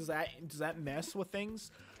down? Like, does that mess with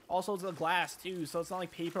things? Also, it's a glass too, so it's not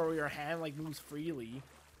like paper where your hand like moves freely.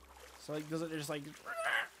 So like, does it just like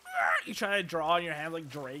you try to draw and your hand like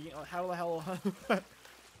dragging? How the hell?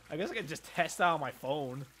 I guess I could just test that on my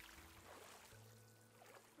phone.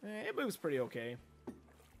 It moves pretty okay.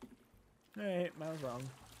 Alright, I was wrong.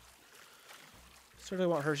 Certainly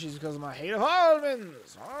want Hershey's because of my hate of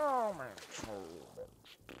almonds. Oh man.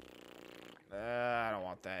 I don't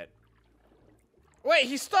want that. Wait,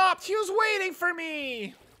 he stopped! He was waiting for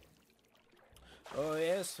me! Oh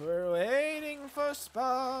yes, we're waiting for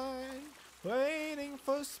Spike. Waiting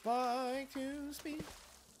for Spike to speak.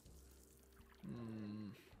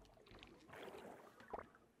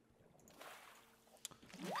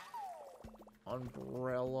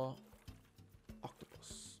 Umbrella.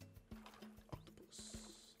 Octopus.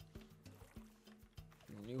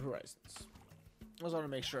 New Horizons. I just want to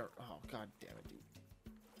make sure. Oh, god damn it, dude.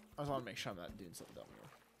 I just want to make sure I'm not doing something dumb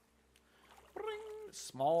here. Ring.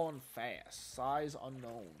 Small and fast. Size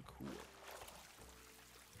unknown. Cool.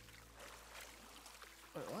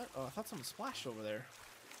 Wait, what? Oh, I thought someone splashed over there.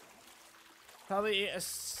 Probably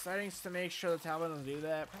settings to make sure the tablet doesn't do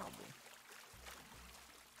that. Probably.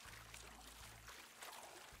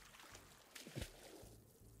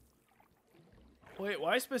 Wait,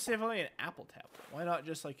 why specifically an Apple tablet? Why not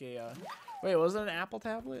just like a, Wait, was it an Apple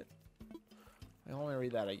tablet? I want to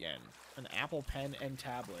read that again. An Apple Pen and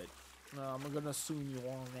tablet. No, I'm gonna assume you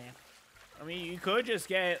want that. I mean, you could just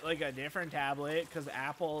get like a different tablet because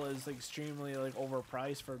Apple is extremely like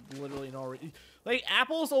overpriced for literally no reason. Like,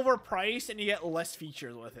 Apple's overpriced and you get less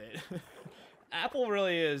features with it. Apple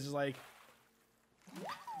really is like,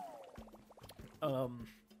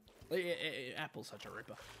 Apple's such a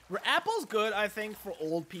ripoff. Apple's good, I think, for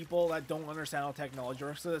old people that don't understand how technology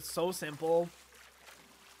works. So it's so simple.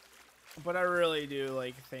 But I really do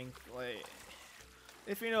like think like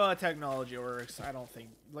if you know how technology works, I don't think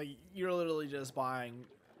like you're literally just buying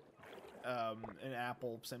an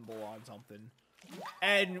Apple symbol on something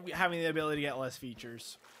and having the ability to get less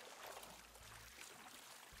features.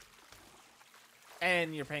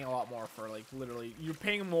 And you're paying a lot more for like literally you're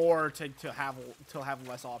paying more to have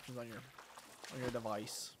less options on your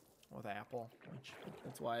device with Apple, which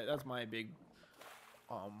that's my big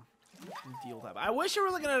deal with Apple. I wish there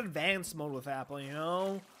was like an advanced mode with Apple, you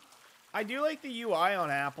know? I do like the UI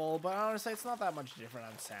on Apple, but honestly it's not that much different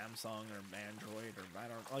on Samsung or Android or I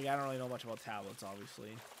don't really know much about tablets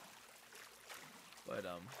obviously. But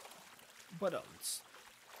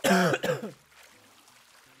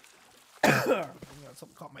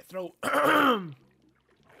something caught my throat.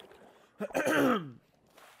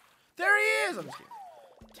 There he is! I'm just kidding.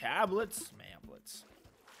 Tablets, mamblets.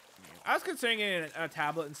 I was considering getting a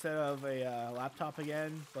tablet instead of a laptop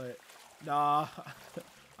again, but nah.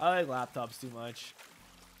 I like laptops too much.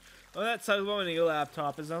 Well, that sucks about a new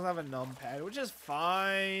laptop is it doesn't have a numpad, which is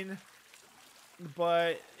fine.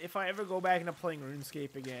 But if I ever go back into playing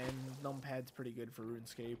RuneScape again, numpad's pretty good for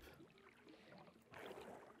RuneScape.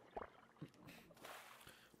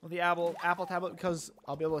 Well, the Apple tablet, because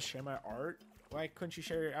I'll be able to share my art. Why couldn't you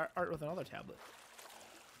share your art with another tablet?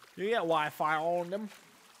 You get Wi-Fi on them.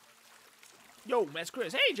 Yo, Miss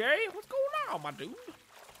Chris. Hey, Jerry. What's going on, my dude?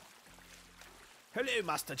 Hello,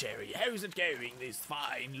 Master Jerry. How's it going this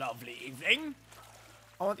fine, lovely evening?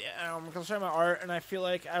 I want I'm gonna share my art, and I feel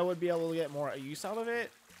like I would be able to get more use out of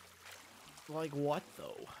it. Like what,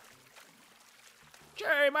 though?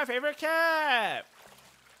 Jerry, my favorite cat.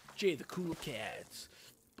 Jay, the cool cats.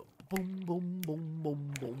 Boom, boom, boom,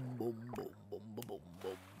 boom, boom, boom, boom, boom, boom, boom,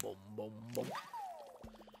 boom, boom, boom, boom.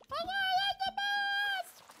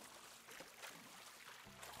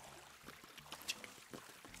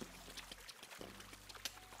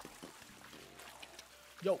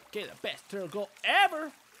 Yo, get the best turtle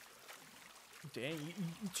ever. Dang,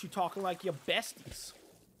 you two talking like your besties.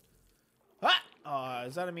 Ah!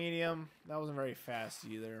 Is that a medium? That wasn't very fast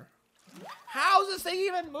either. How's this thing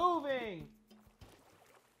even moving?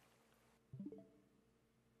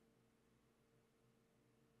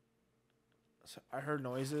 So I heard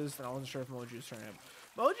noises, and I wasn't sure if Moji was turning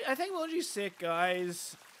up. I think Moji's sick,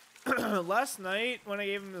 guys. Last night, when I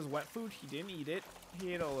gave him his wet food, he didn't eat it.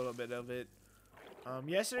 He ate a little bit of it.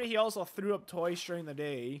 Yesterday, he also threw up twice during the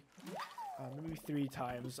day. Maybe 3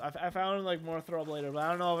 times. I found like more throw up later, but I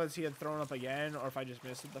don't know if he had thrown up again or if I just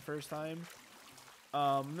missed it the first time.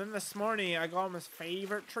 Then this morning, I got him his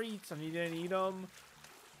favorite treats, and he didn't eat them.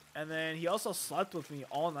 And then he also slept with me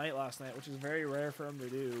all night last night, which is very rare for him to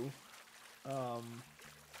do. And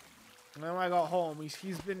then when I got home,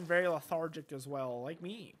 he's been very lethargic as well, like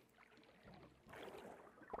me.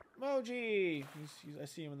 Moji! I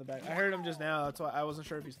see him in the back. I heard him just now. That's why I wasn't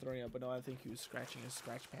sure if he's throwing up, but no, I think he was scratching his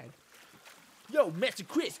scratch pad. Yo, Mr.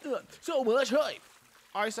 Chris, so much hype!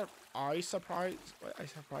 I surprise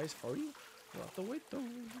for you. What the window?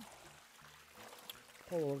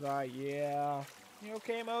 Poor little guy, yeah. You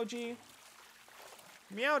okay, Moji?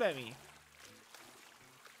 Meowed at me.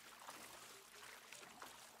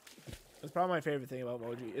 That's probably my favorite thing about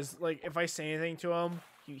Moji is like if I say anything to him,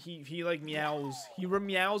 he like meows. He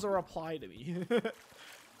meows a reply to me.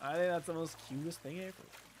 I think that's the most cutest thing ever.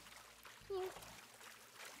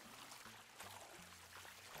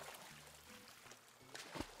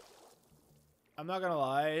 I'm not gonna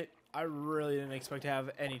lie, I really didn't expect to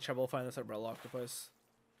have any trouble finding this umbrella octopus.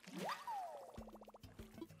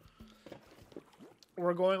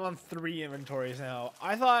 We're going on 3 inventories now.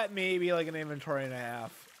 I thought maybe like an inventory and a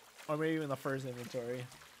half. Or maybe even the first inventory.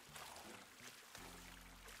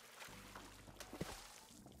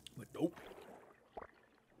 But nope.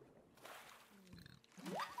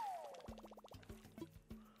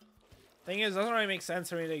 Thing is, it doesn't really make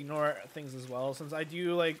sense for me to ignore things as well, since I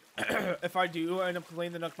do, like, if I do end up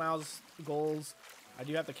playing the Nook Miles goals, I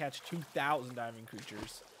do have to catch 2,000 diamond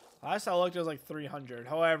creatures. Last I looked, it was like 300.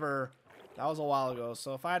 However, that was a while ago,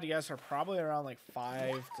 so if I had to guess, we're probably around like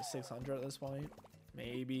 500 to 600 at this point.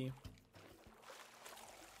 Maybe.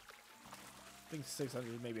 I think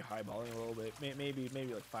 600 maybe highballing a little bit. Maybe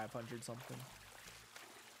like 500 something.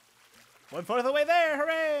 1/4 of the way there!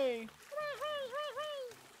 Hooray!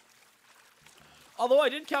 Although I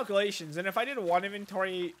did calculations, and if I did 1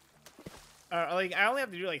 inventory, like I only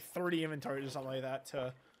have to do like 30 inventories or something like that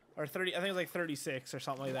to, or 30. I think it was like 36 or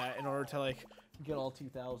something like that in order to like get all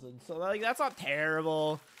 2,000. So like that's not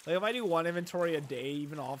terrible. Like if I do one inventory a day,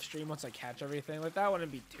 even off stream, once I catch everything, like that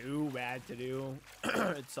wouldn't be too bad to do.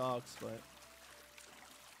 It sucks, but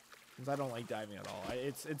because I don't like diving at all.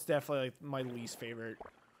 It's definitely like my least favorite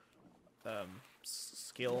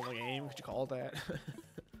skill in the game. Could you call it that?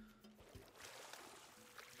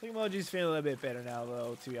 I think Moji's feeling a little bit better now,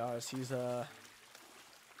 though. To be honest, he's not.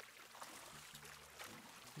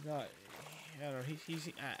 I don't know.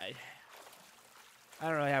 I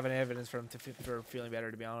don't really have any evidence for him for feeling better,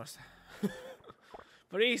 to be honest.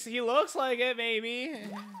 But he looks like it, maybe.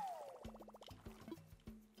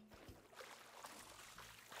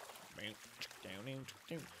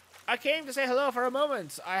 I came to say hello for a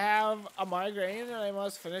moment. I have a migraine and I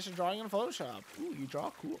must finish a drawing in Photoshop. Ooh, you draw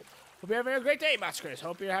cool. Hope you're having a great day, Master Chris.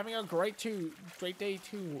 Hope you're having a great day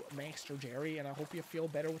too, Master Jerry, and I hope you feel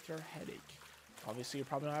better with your headache. Obviously, you're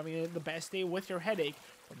probably not having the best day with your headache,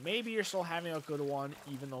 but maybe you're still having a good one,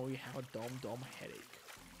 even though you have a dumb headache.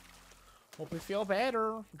 Hope you feel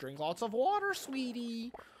better. Drink lots of water,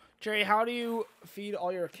 sweetie. Jerry, how do you feed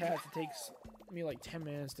all your cats? It takes me like 10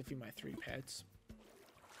 minutes to feed my 3 pets.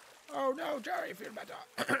 Oh no, Jerry, feel better.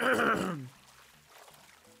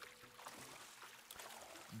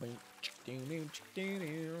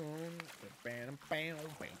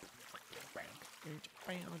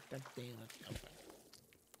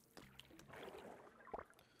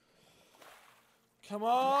 Come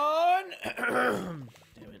on! Damn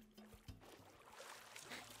it.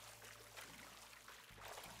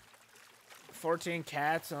 14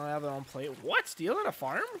 cats and I have their own plate. What? Stealing a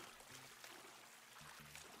farm?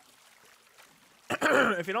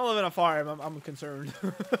 If you don't live in a farm, I'm concerned.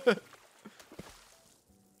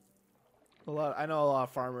 I know a lot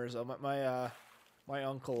of farmers. My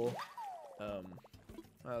uncle,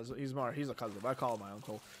 he's a cousin, but I call him my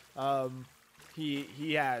uncle.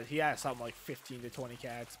 He has something like 15 to 20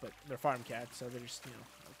 cats, but they're farm cats, so they're just, you know,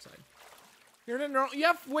 outside.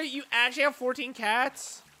 Wait, you actually have 14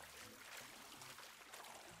 cats?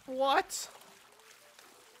 What?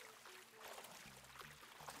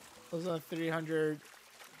 Was a 300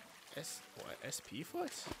 SP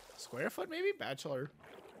foot? Square foot maybe? Bachelor.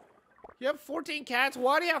 You have 14 cats?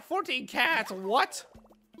 Why do you have 14 cats? What?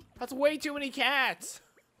 That's way too many cats.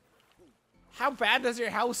 How bad does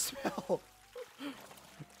your house smell?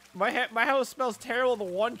 My house smells terrible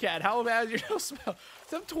with 1 cat. How bad does your house smell?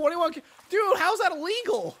 Some 21 cats. Dude, how's that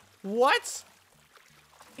illegal? What?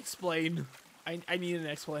 Explain. I need an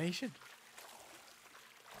explanation.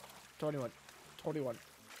 21. 21.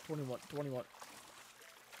 21. 21.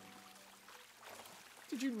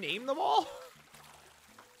 Did you name them all?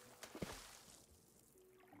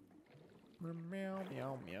 Meow,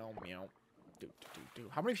 meow, meow, meow.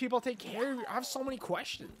 How many people take care of you? I have so many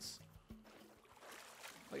questions.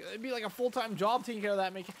 Like, it'd be like a full-time job taking care of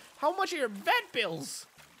that. How much are your vet bills?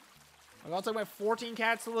 I gotta take my 14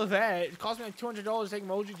 cats to the vet. It cost me like $200 to take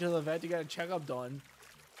Moji to the vet to get a checkup done.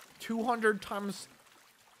 200 times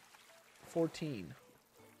 14.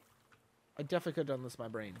 I definitely could have done this in my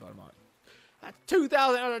brain, but I'm not. That's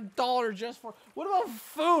 $2,000 just for... What about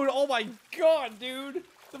food? Oh my god, dude.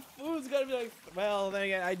 The food's gotta be like... Well, then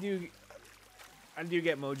again, I do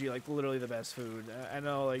get Moji, like, literally the best food. I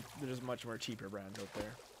know, like, there's much more cheaper brands out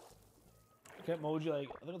there. Get Moji, like,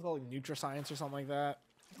 I think it's called, like, Nutriscience or something like that.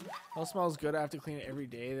 It all smells good. I have to clean it every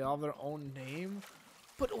day. They all have their own name.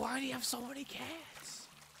 But why do you have so many cats?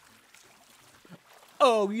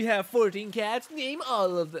 Oh, you have 14 cats? Name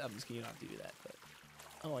all of them. I'm just kidding, you don't have to do that. But...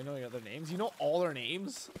 Oh, I know your other names. You know all their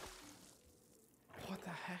names? What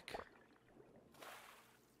the heck?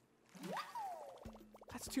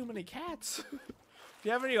 That's too many cats. Do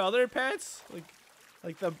you have any other pets?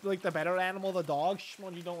 Like the better animal, the dog? Shh,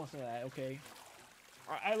 you don't listen to that, okay?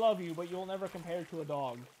 I love you, but you'll never compare to a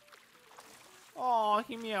dog. Oh,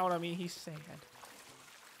 he meowed at me. He's sad.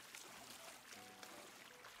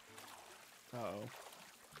 Uh-oh.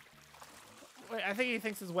 Wait, I think he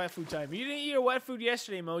thinks it's wet food time. You didn't eat your wet food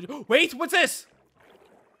yesterday, Mojo. Wait, what's this?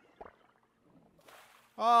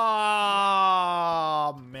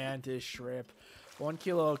 Oh, mantis shrimp. 1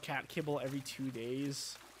 kilo of cat kibble every 2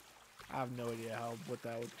 days. I have no idea what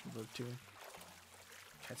that would convert to.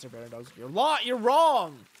 Cats are better than dogs. You're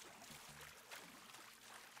wrong.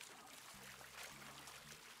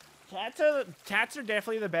 Cats are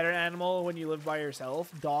definitely the better animal when you live by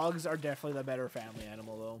yourself. Dogs are definitely the better family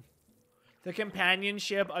animal, though. The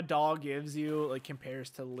companionship a dog gives you, like, compares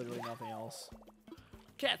to literally nothing else.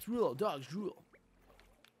 Cats rule, dogs rule.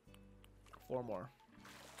 4 more.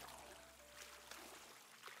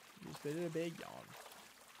 Just bit of a big yawn.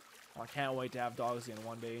 Oh, I can't wait to have dogs again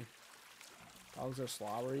one day. Dogs are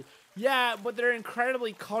slobbery. Yeah, but they're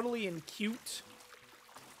incredibly cuddly and cute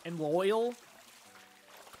and loyal.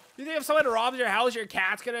 You think if someone robs your house, your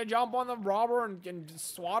cat's gonna jump on the robber and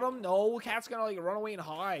swat him? No, cat's gonna like run away and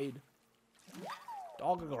hide.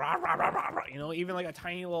 Dog, rah, rah, rah, rah, rah, you know, even like a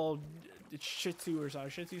tiny little Shih Tzu or something.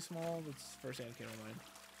 Shih Tzu small. That's the first thing that came to mind.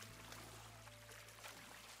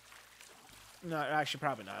 No, actually,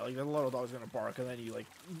 probably not. Like the little dog's gonna bark and then you like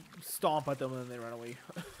stomp at them and then they run away.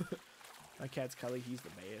 My cat's cuddly. He's the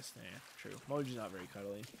best. Yeah, true. Moji's not very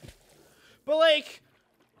cuddly. But like,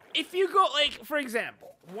 if you go like, for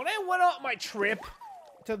example, when I went on my trip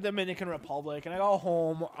to the Dominican Republic and I got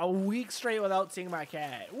home a week straight without seeing my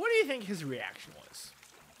cat, what do you think his reaction was?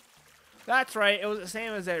 That's right, it was the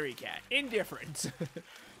same as every cat. Indifference.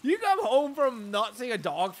 You come home from not seeing a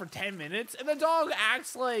dog for 10 minutes and the dog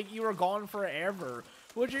acts like you were gone forever,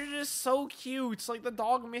 which is just so cute. It's like the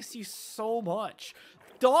dog missed you so much.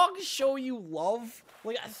 Dogs show you love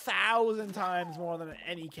like 1,000 times more than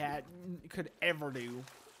any cat could ever do.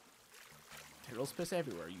 Turtles piss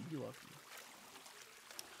everywhere. You'd be lucky.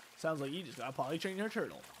 Sounds like you just got potty trained your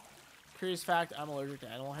turtle. Curious fact, I'm allergic to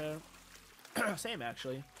animal hair. Same,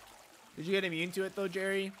 actually. Did you get immune to it, though,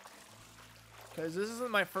 Jerry? Because this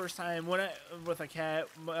isn't my first time with a cat.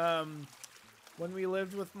 When we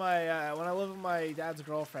lived with my, when I lived with my dad's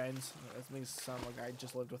girlfriend, that makes it sound like I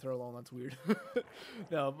just lived with her alone. That's weird.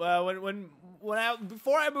 No,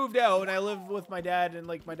 before I moved out and I lived with my dad and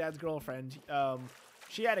like my dad's girlfriend,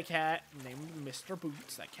 she had a cat named Mr.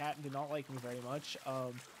 Boots. That cat did not like me very much.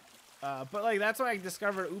 But like that's when I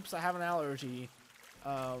discovered, oops, I have an allergy.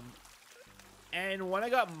 And when I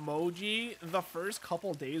got Moji, the first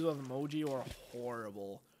couple days with Moji were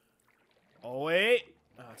horrible. Oh wait,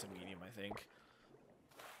 oh, it's a medium, I think.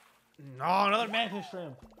 No, another mantis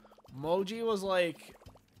shrimp. Moji was like,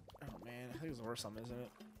 oh man, I think it's worse something, isn't it?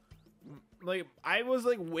 Like I was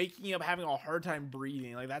like waking up having a hard time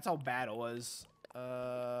breathing. Like that's how bad it was.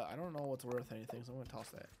 I don't know what's worth anything, so I'm gonna toss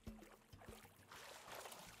that.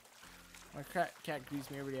 My cat greets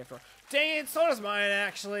me every day after. Dang it, so does mine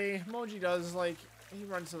actually. Moji does, like, he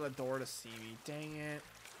runs to the door to see me. Dang it.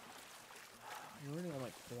 I'm running on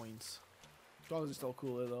my points. Dogs are still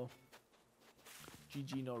cooler though.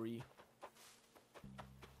 GG no re.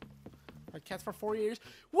 My cat's for 4 years.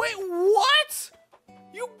 Wait, what?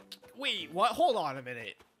 Wait, what? Hold on a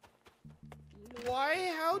minute.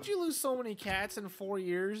 Why? How'd you lose so many cats in 4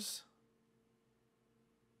 years?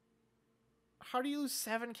 How do you lose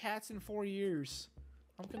 7 cats in 4 years?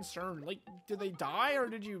 I'm concerned. Like, did they die or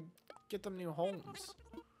did you get them new homes?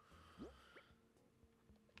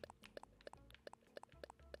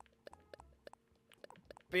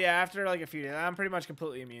 But yeah, after like a few days, I'm pretty much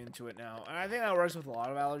completely immune to it now. And I think that works with a lot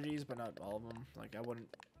of allergies, but not all of them. Like, I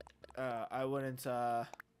wouldn't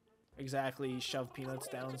exactly shove peanuts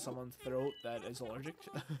down someone's throat that is allergic.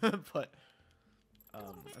 But I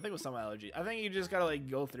think with some allergies, I think you just gotta like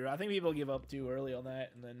go through. I think people give up too early on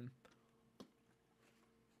that, and then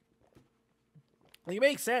like, it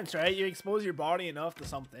makes sense, right? You expose your body enough to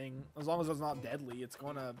something, as long as it's not deadly, it's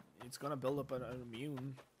gonna build up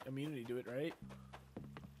an immunity to it, right?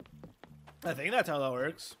 I think that's how that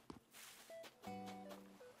works.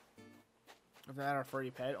 If not our furry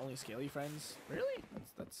pet, only scaly friends. Really?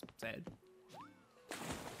 That's sad.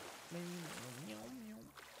 They're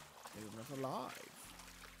alive.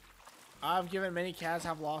 I've given many cats,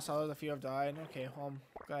 have lost others, a few have died. Okay, well, I'm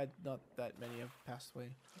glad not that many have passed away.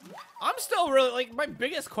 I'm still really, like, my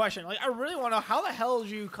biggest question, like, I really want to know, how the hell did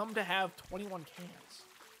you come to have 21 cats?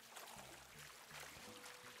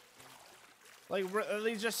 Like, are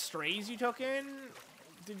these just strays you took in?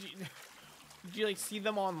 Did you like see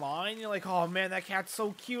them online? You're like, oh man, that cat's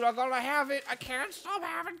so cute, I gotta have it. I can't stop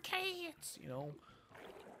having cats, you know?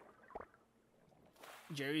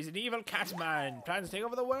 Jerry's an evil cat man, plans to take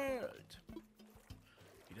over the world.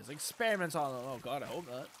 He does experiments on them. Oh god, I hope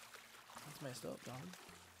not. That's messed up, dog.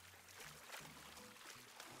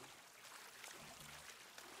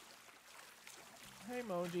 Hey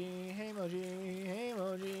Moji, hey Moji, hey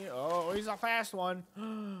Moji. Oh, he's a fast one.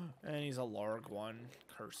 And he's a larg one.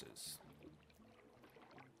 Curses.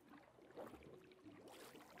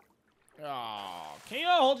 Oh, can you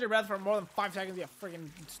not hold your breath for more than 5 seconds, you freaking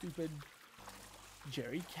stupid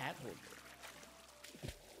Jerry cat holder?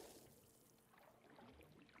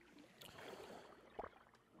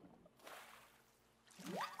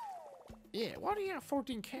 Yeah, why do you have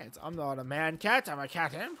 14 cats? I'm not a man cat, I'm a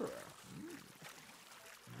cat emperor.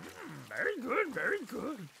 Very good, very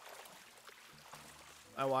good.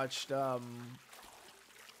 I watched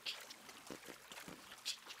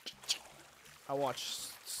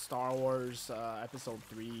Star Wars Episode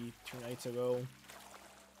 3 2 nights ago.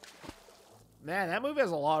 Man, that movie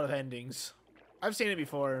has a lot of endings. I've seen it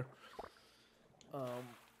before.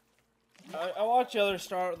 I watched the other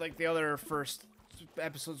the other first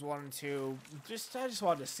episodes 1 and 2. I just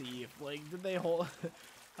wanted to see if did they hold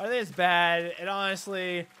are they as bad? And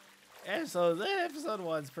honestly, episode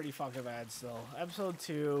 1's pretty fucking bad still. Episode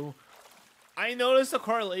 2, I noticed a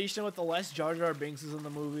correlation with the less Jar Jar Binks is in the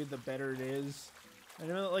movie, the better it is.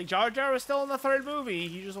 And Jar Jar was still in the 3rd movie.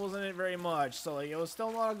 He just wasn't in it very much. So it was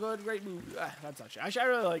still not a great movie. That's not true. Actually, I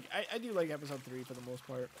really I do like episode 3 for the most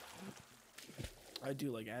part. I do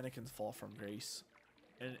like Anakin's fall from grace.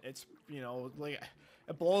 And it's,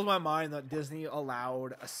 it blows my mind that Disney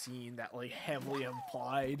allowed a scene that heavily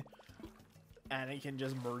implied Anakin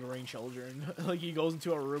just murdering children. He goes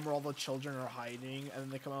into a room where all the children are hiding, and then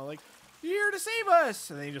they come out "You're here to save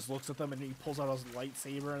us!" And then he just looks at them and he pulls out his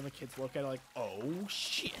lightsaber, and the kids look at it "Oh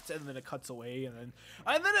shit!" And then it cuts away, and then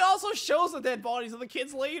it also shows the dead bodies of the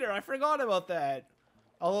kids later. I forgot about that.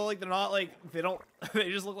 Although they're not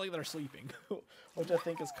they just look like they're sleeping, which I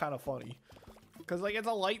think is kind of funny. Because it's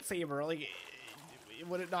a lightsaber,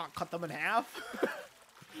 would it not cut them in half?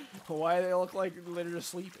 Why do they look like they're just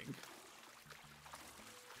sleeping?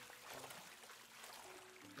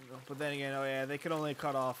 But then again, oh yeah, they can only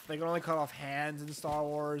cut off hands in Star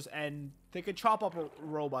Wars, and they could chop up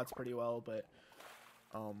robots pretty well, but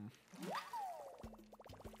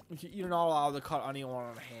you're not allowed to cut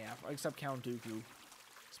anyone in half except Count Dooku.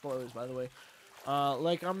 Spoilers, by the way.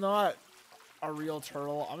 I'm not a real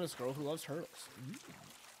turtle. I'm just a girl who loves turtles.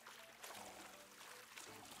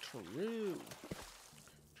 True.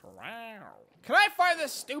 Can I find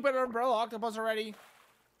this stupid umbrella octopus already?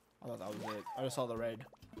 I thought that was it. I just saw the red.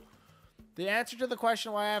 The answer to the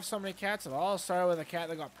question why I have so many cats, it all started with a cat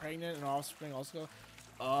that got pregnant and offspring also.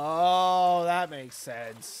 Oh, that makes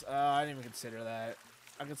sense. I didn't even consider that.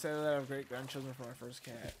 I consider that I have great grandchildren for my first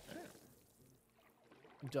cat.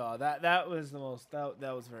 Duh, that was the most that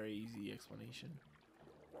was a very easy explanation.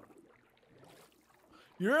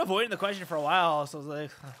 You were avoiding the question for a while, so I was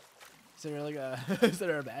like, is there is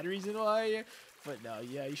there a bad reason why? But no,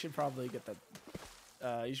 yeah, you should probably get that.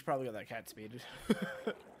 You should probably get that cat spaded.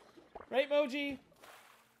 Right, Moji?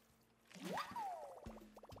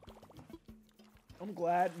 I'm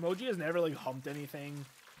glad. Moji has never humped anything.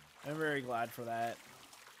 I'm very glad for that.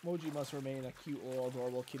 Moji must remain a cute little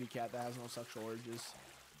adorable kitty cat that has no sexual urges.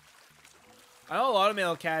 I know a lot of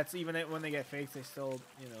male cats, even when they get fakes, they still,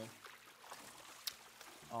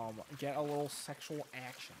 get a little sexual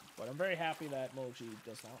action. But I'm very happy that Moji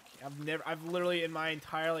does not. I've literally, in my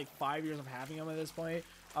entire 5 years of having him at this point,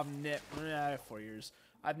 4 years,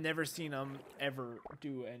 I've never seen him ever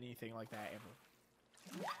do anything like that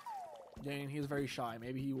ever. Dang, he's very shy.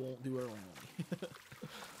 Maybe he won't do it around me.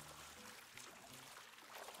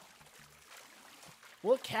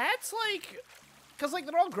 Well, cats because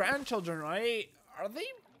they're all grandchildren, right? Are they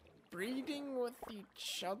breeding with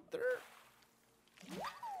each other?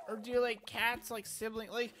 Or do cats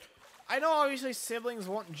siblings? I know obviously siblings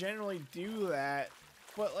won't generally do that,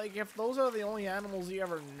 but if those are the only animals you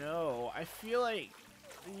ever know, I feel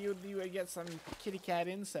you would get some kitty cat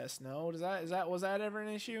incest. No, was that ever an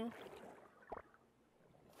issue?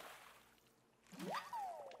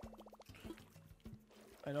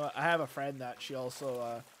 I know I have a friend that she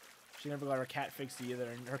also she never got her cat fixed either,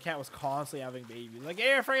 and her cat was constantly having babies. Hey,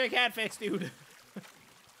 you're freaking cat fixed, dude.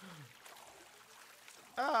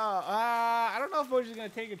 I don't know if Moji's gonna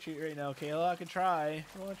take a treat right now, Kayla. I could try.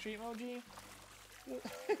 You want a treat, Moji?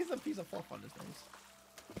 He's a piece of fluff on his nose.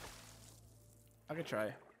 I could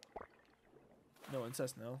try. No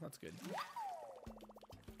incest, no. That's good.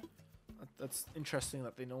 That's interesting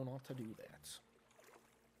that they know not to do that.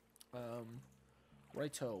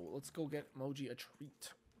 Righto, let's go get Moji a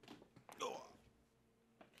treat.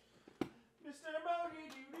 Mr.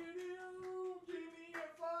 Moji, do-do-do, give me your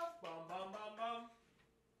fluff, bum bum bum bum.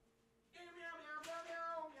 Meow meow meow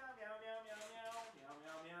meow meow meow meow meow meow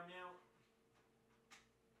meow meow meow.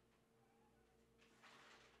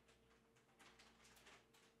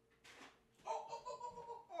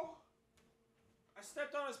 Oh. I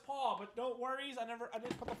stepped on his paw, but don't worry, I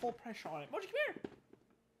didn't put the full pressure on it. Moji, come here.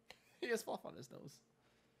 He has fluff on his nose.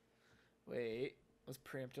 Wait, let's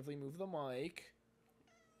preemptively move the mic.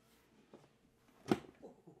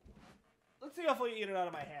 Let's see if we eat it out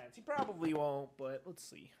of my hands. He probably won't, but let's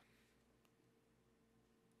see.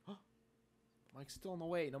 The mic's still in the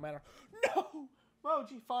way, no matter. No!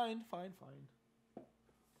 Moji, fine.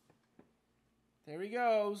 There he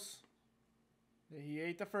goes. He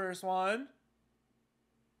ate the first one.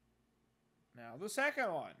 Now the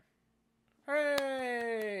second one.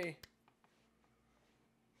 Hooray!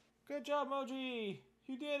 Good job, Moji.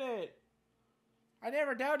 You did it. I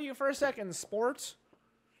never doubted you for a second, sport.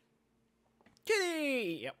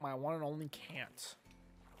 Kitty! Yep, my one and only cat.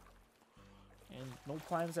 And no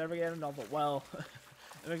plans to ever get another. Well,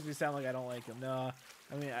 it makes me sound like I don't like him. No,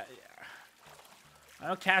 I mean, I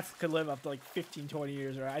know cats could live up to like 15, 20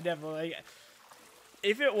 years, right? I definitely,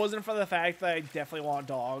 if it wasn't for the fact that I definitely want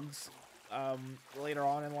dogs later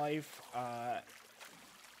on in life,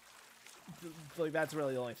 like that's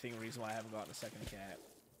really the only reason why I haven't gotten a second cat.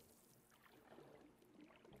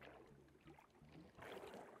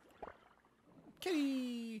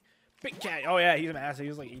 Kitty! Big cat. Oh yeah, he's massive.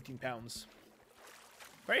 He's like 18 pounds.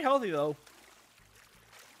 Very healthy though.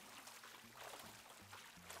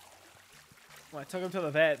 When I took him to the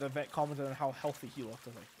vet commented on how healthy he looked. I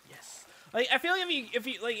was like, yes. Like I feel like if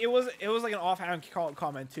he like it was like an offhand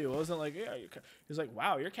comment too. It wasn't like yeah. He was like,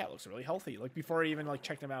 wow, your cat looks really healthy. Like before I even like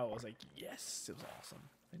checked him out, I was like, yes, it was awesome.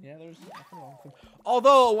 And yeah, there's nothing wrong with him.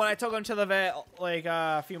 Although when I took him to the vet like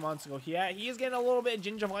a few months ago, he is getting a little bit of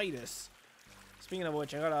gingivitis. Speaking of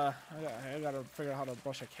which, I gotta figure out how to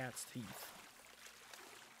brush a cat's teeth.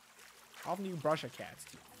 How often do you brush a cat's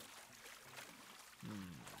teeth?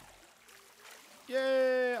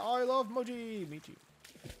 Yay! I love Moji. Me too.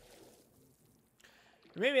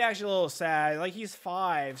 It made me actually a little sad. Like he's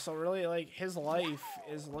 5, so really, like his life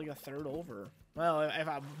is like a third over. Well, if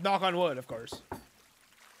I knock on wood, of course.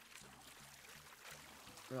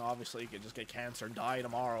 You know, obviously, he could just get cancer and die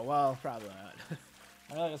tomorrow. Well, probably not.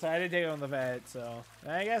 Like I said, I did take him to the vet, so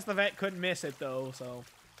I guess the vet couldn't miss it though. So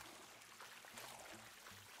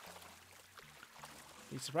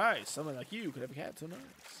he's surprised someone like you could have a cat so nice.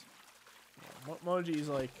 Yeah, Moji's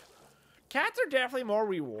like, cats are definitely more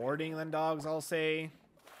rewarding than dogs, I'll say.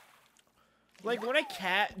 Like when a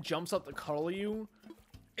cat jumps up to cuddle you,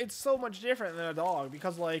 it's so much different than a dog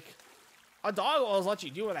because like a dog will always let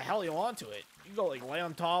you do what the hell you want to it. You go like lay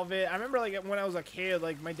on top of it. I remember like when I was a kid,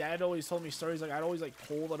 like my dad always told me stories like I'd always like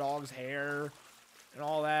pull the dog's hair and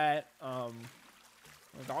all that. The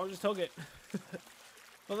dog just took it.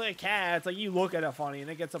 But like a cat, it's like you look at it funny and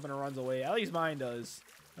it gets up and it runs away. At least mine does.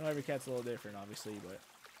 I know every cat's a little different, obviously, but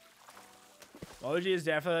Moji is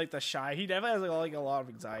definitely like the shy. He definitely has like a lot of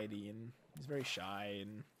anxiety and he's very shy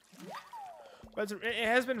and. But it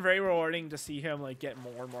has been very rewarding to see him like get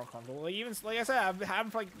more and more comfortable. Like even like I said, I've had him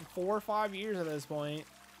for like 4 or 5 years at this point,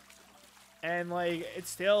 and like it's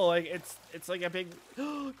still like it's like a big. You're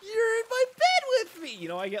in my bed with me. You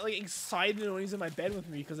know, I get like excited when he's in my bed with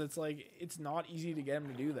me because it's like it's not easy to get him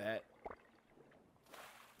to do that.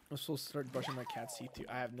 I'm supposed to start brushing my cat's teeth too.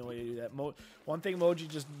 I have no way to do that. One thing Moji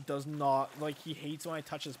just does not like. He hates when I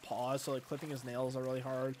touch his paws, so like clipping his nails are really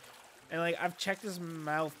hard. And, like, I've checked his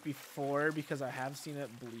mouth before because I have seen it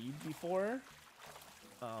bleed before.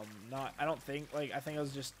 I don't think, like, I think it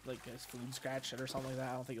was just, like, his food scratched it or something like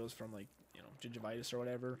that. I don't think it was from, like, you know, gingivitis or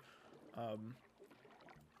whatever.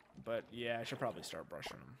 But, yeah, I should probably start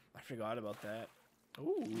brushing him. I forgot about that.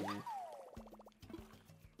 Ooh.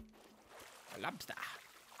 A lobster.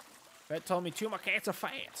 Vet told me 2 of my cats are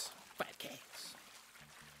fat. Fat cats.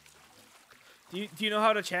 Do you know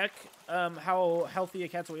how to check how healthy a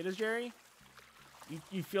cat's weight is, Jerry?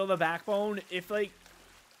 You feel the backbone. If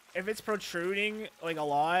it's protruding like a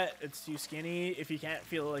lot, it's too skinny. If you can't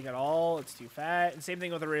feel it like at all, it's too fat. And same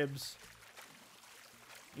thing with the ribs.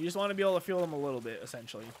 You just want to be able to feel them a little bit,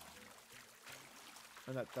 essentially.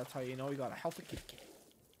 And that's how you know you got a healthy kitty cat.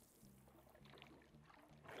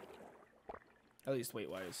 At least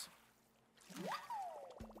weight-wise.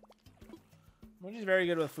 Moji's very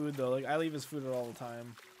good with food, though. Like, I leave his food out all the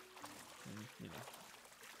time. And, you know,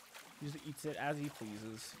 he just eats it as he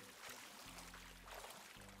pleases.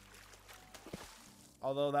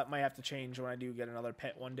 Although, that might have to change when I do get another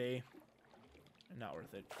pet one day. Not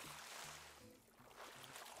worth it.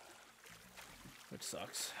 Which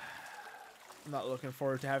sucks. I'm not looking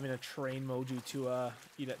forward to having to train Moji to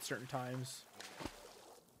eat at certain times.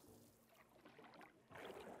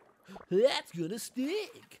 That's gonna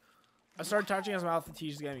stick! I started touching his mouth to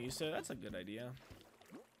teach to get him used to it. That's a good idea.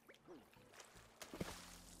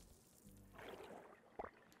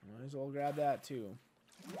 Might as well grab that too.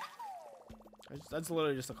 That's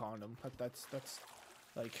literally just a condom. That's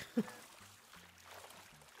like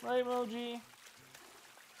right, Moji.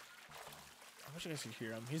 I wish I could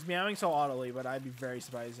hear him. He's meowing so audibly, but I'd be very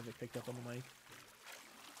surprised if it picked up on the mic.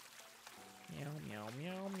 Meow, meow,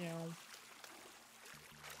 meow, meow.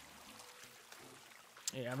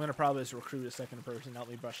 Yeah, I'm gonna probably just recruit a second person to help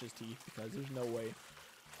me brush his teeth because there's no way.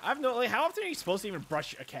 I have no, like, how often are you supposed to even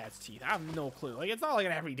brush a cat's teeth? I have no clue. Like, it's not like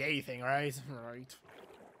an everyday thing, right? Right.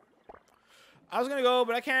 I was gonna go,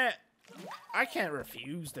 but I can't. I can't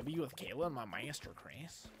refuse to be with Kayla and my master,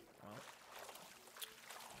 Chris.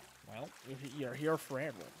 Well, you're here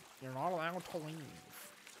forever. You're not allowed to leave.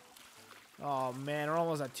 Oh man, we're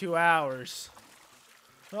almost at 2 hours.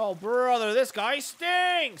 Oh brother, this guy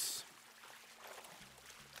stinks.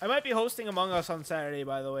 I might be hosting Among Us on Saturday,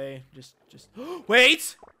 by the way. Just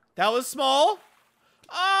wait. That was small.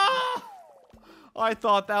 Ah! I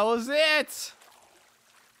thought that was it.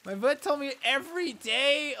 My vet told me every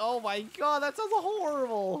day. Oh my god, that sounds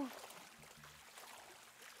horrible.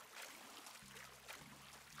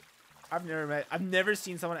 I've never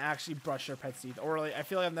seen someone actually brush their pet's teeth. Or like, I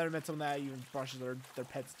feel like I've never met someone that even brushes their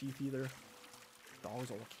pet's teeth either. Dogs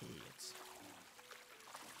or kids.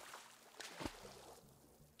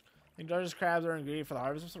 I think Dodger's crabs are ingredient for the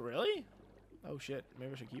harvest. Really? Oh shit.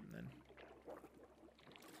 Maybe I should keep them then.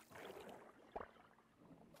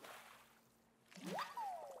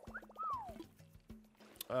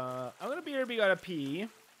 I'm gonna be here. Gotta pee.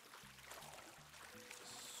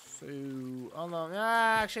 So, oh no,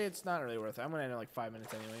 actually, it's not really worth it. I'm gonna end in like 5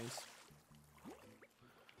 minutes, anyways.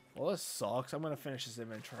 Well, this sucks. I'm gonna finish this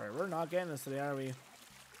inventory. We're not getting this today, are we? All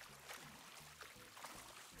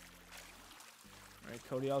right,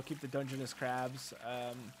 Cody. I'll keep the Dungeness crabs.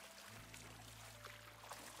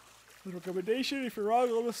 Recommendation: if you're wrong,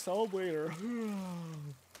 let us celebrate later.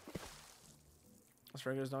 This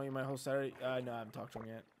regulars know you might host Saturday. No, I haven't talked to him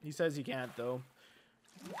yet. He says he can't though.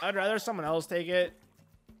 I'd rather someone else take it,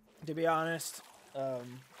 to be honest.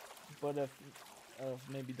 But if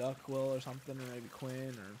maybe Duck will or something, or maybe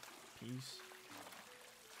Quinn or Peace.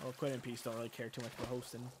 Well, Quinn and Peace don't really care too much for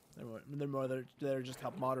hosting. They're more there just to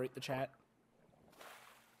help moderate the chat.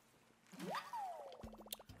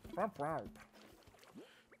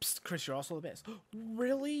 Psst, Chris, you're also the best.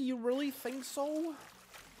 Really? You really think so?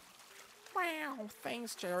 Wow,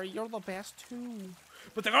 thanks, Jerry. You're the best too.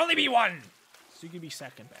 But there can only be one! So you can be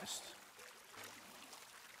second best.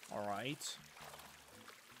 Alright.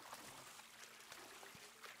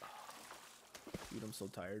 Dude, I'm so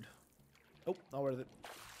tired. Oh, not worth it.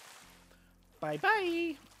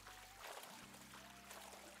 Bye-bye!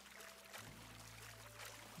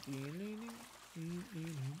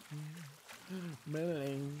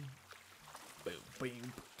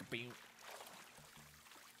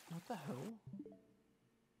 What the hell?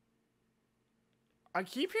 I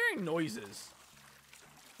keep hearing noises.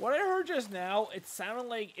 What I heard just now, it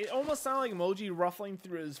almost sounded like Moji ruffling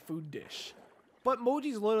through his food dish. But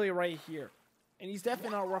Moji's literally right here. And he's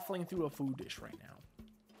definitely not ruffling through a food dish right now.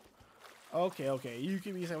 Okay, you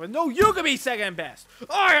can be second. No, you can be second best.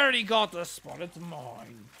 I already got the spot. It's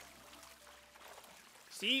mine.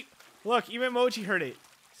 See? Look, even Moji heard it.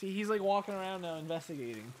 See, he's like walking around now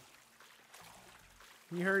investigating.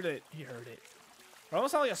 He heard it. He heard it. It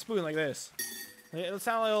almost sound like a spoon like this. It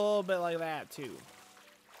sound like a little bit like that too.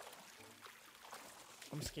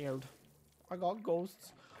 I'm scared. I got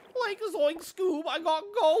ghosts. Like Zoink Scoob, I got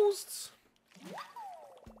ghosts.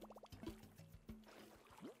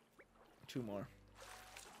 2 more.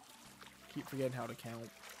 Keep forgetting how to count.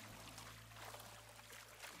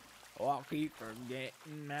 Oh, I'll keep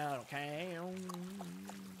forgetting how to count.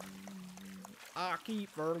 I keep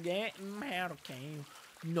forgetting how to count.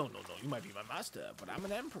 No. You might be my master, but I'm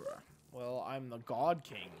an emperor. Well, I'm the God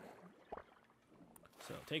King.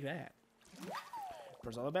 So take that.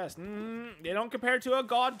 Emperors are the best. They don't compare to a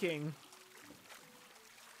God King.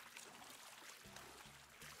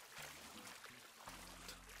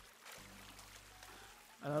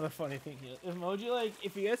 Another funny thing here, if Moji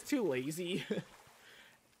if he gets too lazy,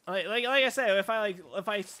 like I said, if I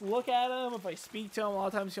look at him, if I speak to him, a lot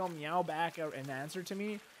of times he'll meow back and answer to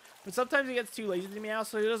me. But sometimes he gets too lazy to meow,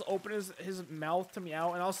 so he just open his mouth to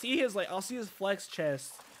meow, and I'll see his flex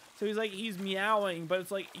chest. So he's meowing, but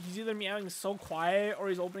it's like he's either meowing so quiet or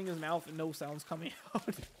he's opening his mouth and no sounds coming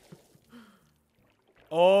out.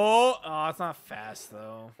 Oh, it's not fast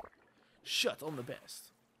though. Shut on the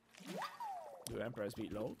best. Do Emperors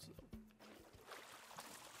beat loads?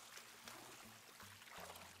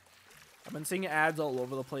 I've been seeing ads all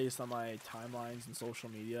over the place on my timelines and social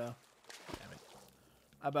media. Damn it.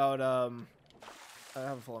 About I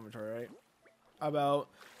have a full inventory, right? About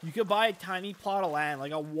you could buy a tiny plot of land,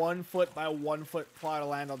 like a 1 foot by 1 foot plot of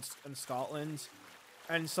land in Scotland,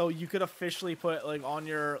 and so you could officially put on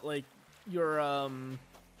your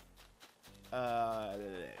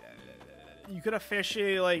you could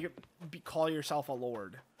officially call yourself a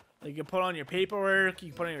lord. Like you can put on your paperwork, you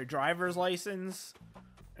can put on your driver's license,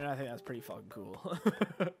 and I think that's pretty fucking cool.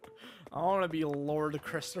 I want to be Lord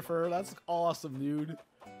Christopher. That's awesome, dude.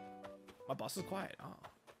 My bus is quiet.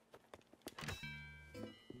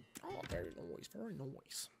 Oh, Very nice. Very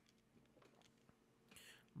nice.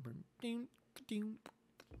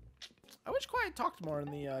 I wish Quiet talked more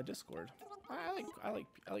in the Discord. I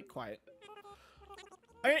like Quiet.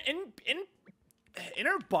 In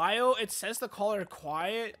her bio, it says to call her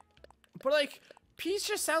Quiet, but like Peace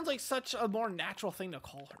just sounds like such a more natural thing to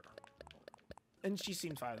call her. And she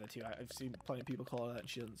seems fine with it too. I've seen plenty of people call her that, and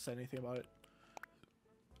she doesn't say anything about it.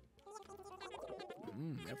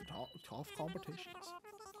 Every tough competitions.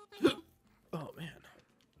 Oh man.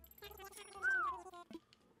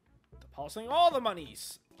 Depositing all the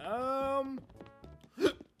monies. Oh, I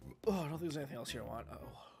don't think there's anything else here I want.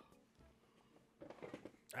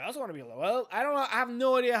 I also want to be low. Well, I don't know. I have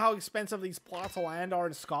no idea how expensive these plots of land are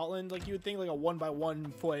in Scotland. Like, you would think like a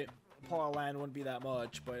 1x1 foot plot of land wouldn't be that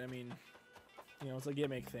much, but I mean, you know, it's a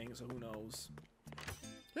gimmick thing, so who knows?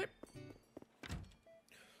 Yep.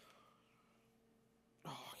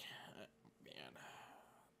 Oh, man.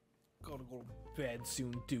 Gotta go to bed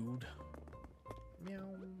soon, dude.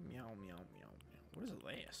 Meow, meow, meow, meow, meow. What is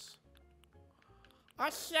this? A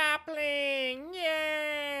sapling!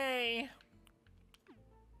 Yay!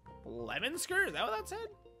 Lemon skirt? Is that what that said?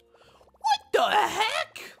 What the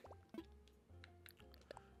heck?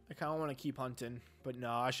 I kind of want to keep hunting, but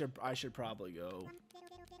no, I should probably go.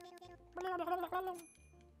 I don't know what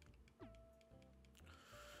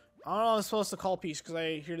I'm supposed to call Peace because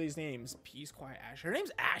I hear these names. Peace, Quiet, Ashley. Her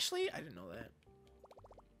name's Ashley? I didn't know that.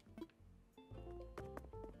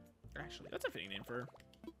 Ashley, that's a fitting name for her.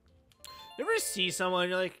 You ever see someone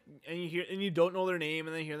you're like, and you don't know their name,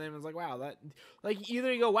 and then you hear them, and it's like, wow, that, like,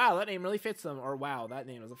 either you go, wow, that name really fits them, or wow, that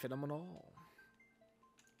name doesn't fit them at all.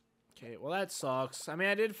 Okay, well, that sucks. I mean,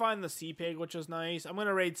 I did find the sea pig, which was nice. I'm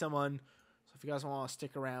gonna raid someone, so if you guys want to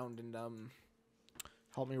stick around and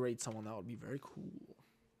help me raid someone, that would be very cool.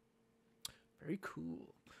 Very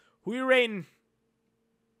cool. Who are you raiding?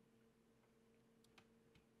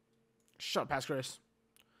 Shut up, past Chris.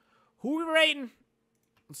 Who are we raiding?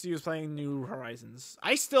 Let's see who's playing New Horizons.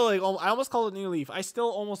 I still, like, I almost call it New Leaf. I still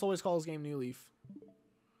almost always call this game New Leaf.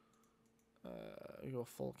 We go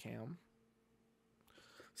full cam.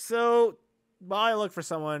 So, while I look for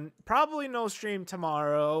someone, probably no stream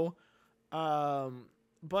tomorrow.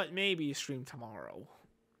 But maybe stream tomorrow.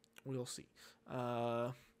 We'll see. Alright.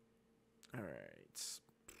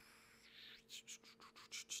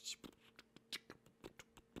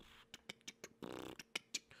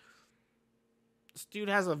 This dude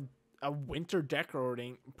has a winter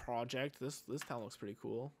decorating project. This town looks pretty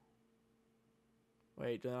cool.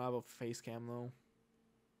 Wait, do I have a face cam though?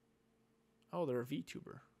 Oh, they're a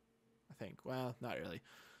VTuber, I think. Well, not really.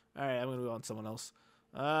 All right, I'm gonna go on someone else.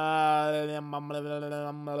 I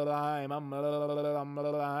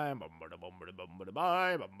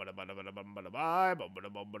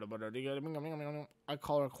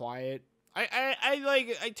call her Quiet.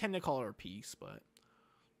 I tend to call her Peace, but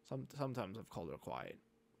sometimes I've called her Quiet.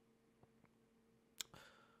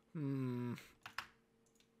 I'm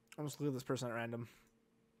just looking at this person at random.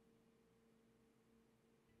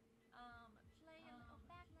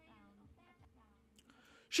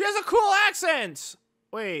 She has a cool accent.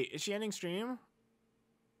 Wait, is she ending stream?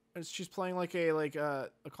 Or she's playing like a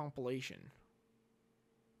compilation.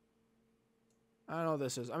 I don't know what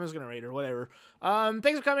this is. I'm just gonna raid her. Whatever.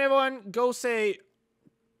 Thanks for coming, everyone. Go say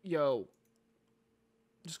yo.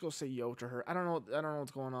 Just go say yo to her. I don't know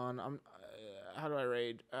what's going on. How do I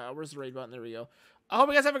raid? Where's the raid button? There we go. I hope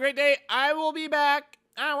you guys have a great day. I will be back.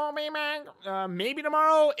 I won't be back. Maybe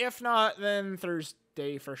tomorrow. If not, then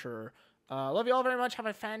Thursday for sure. Love you all very much. Have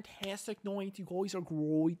a fantastic night. You guys are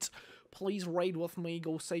great. Please raid with me.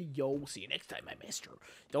 Go say yo. See you next time, my mister.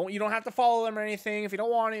 You don't have to follow them or anything if you don't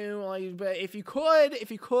want to. Like, but if you could,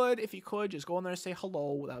 just go in there and say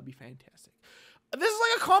hello. That would be fantastic. This is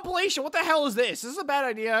like a compilation. What the hell is this? This is a bad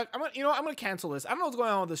idea. I'm gonna cancel this. I don't know what's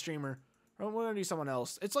going on with the streamer. We're gonna do someone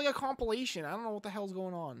else. It's like a compilation. I don't know what the hell's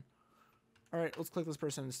going on. All right, let's click this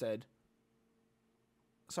person instead.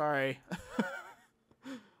 Sorry.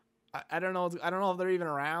 I don't know. I don't know if they're even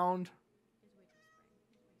around.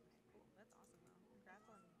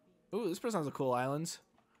 Ooh, this person has a cool island.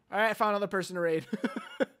 All right, I found another person to raid.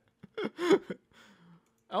 I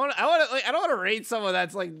don't want to raid someone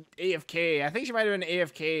that's like AFK. I think she might have been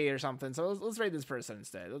AFK or something. So let's raid this person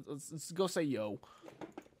instead. Let's go say yo.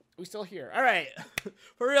 We still here? All right,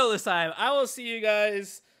 for real this time. I will see you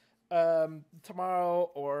guys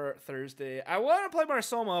tomorrow or Thursday. I want to play more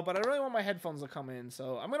Soma, but I really want my headphones to come in.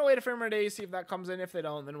 So I'm gonna wait a few more days, see if that comes in. If they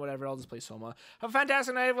don't, then whatever. I'll just play Soma. Have a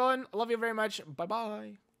fantastic night, everyone. I love you very much. Bye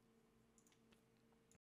bye.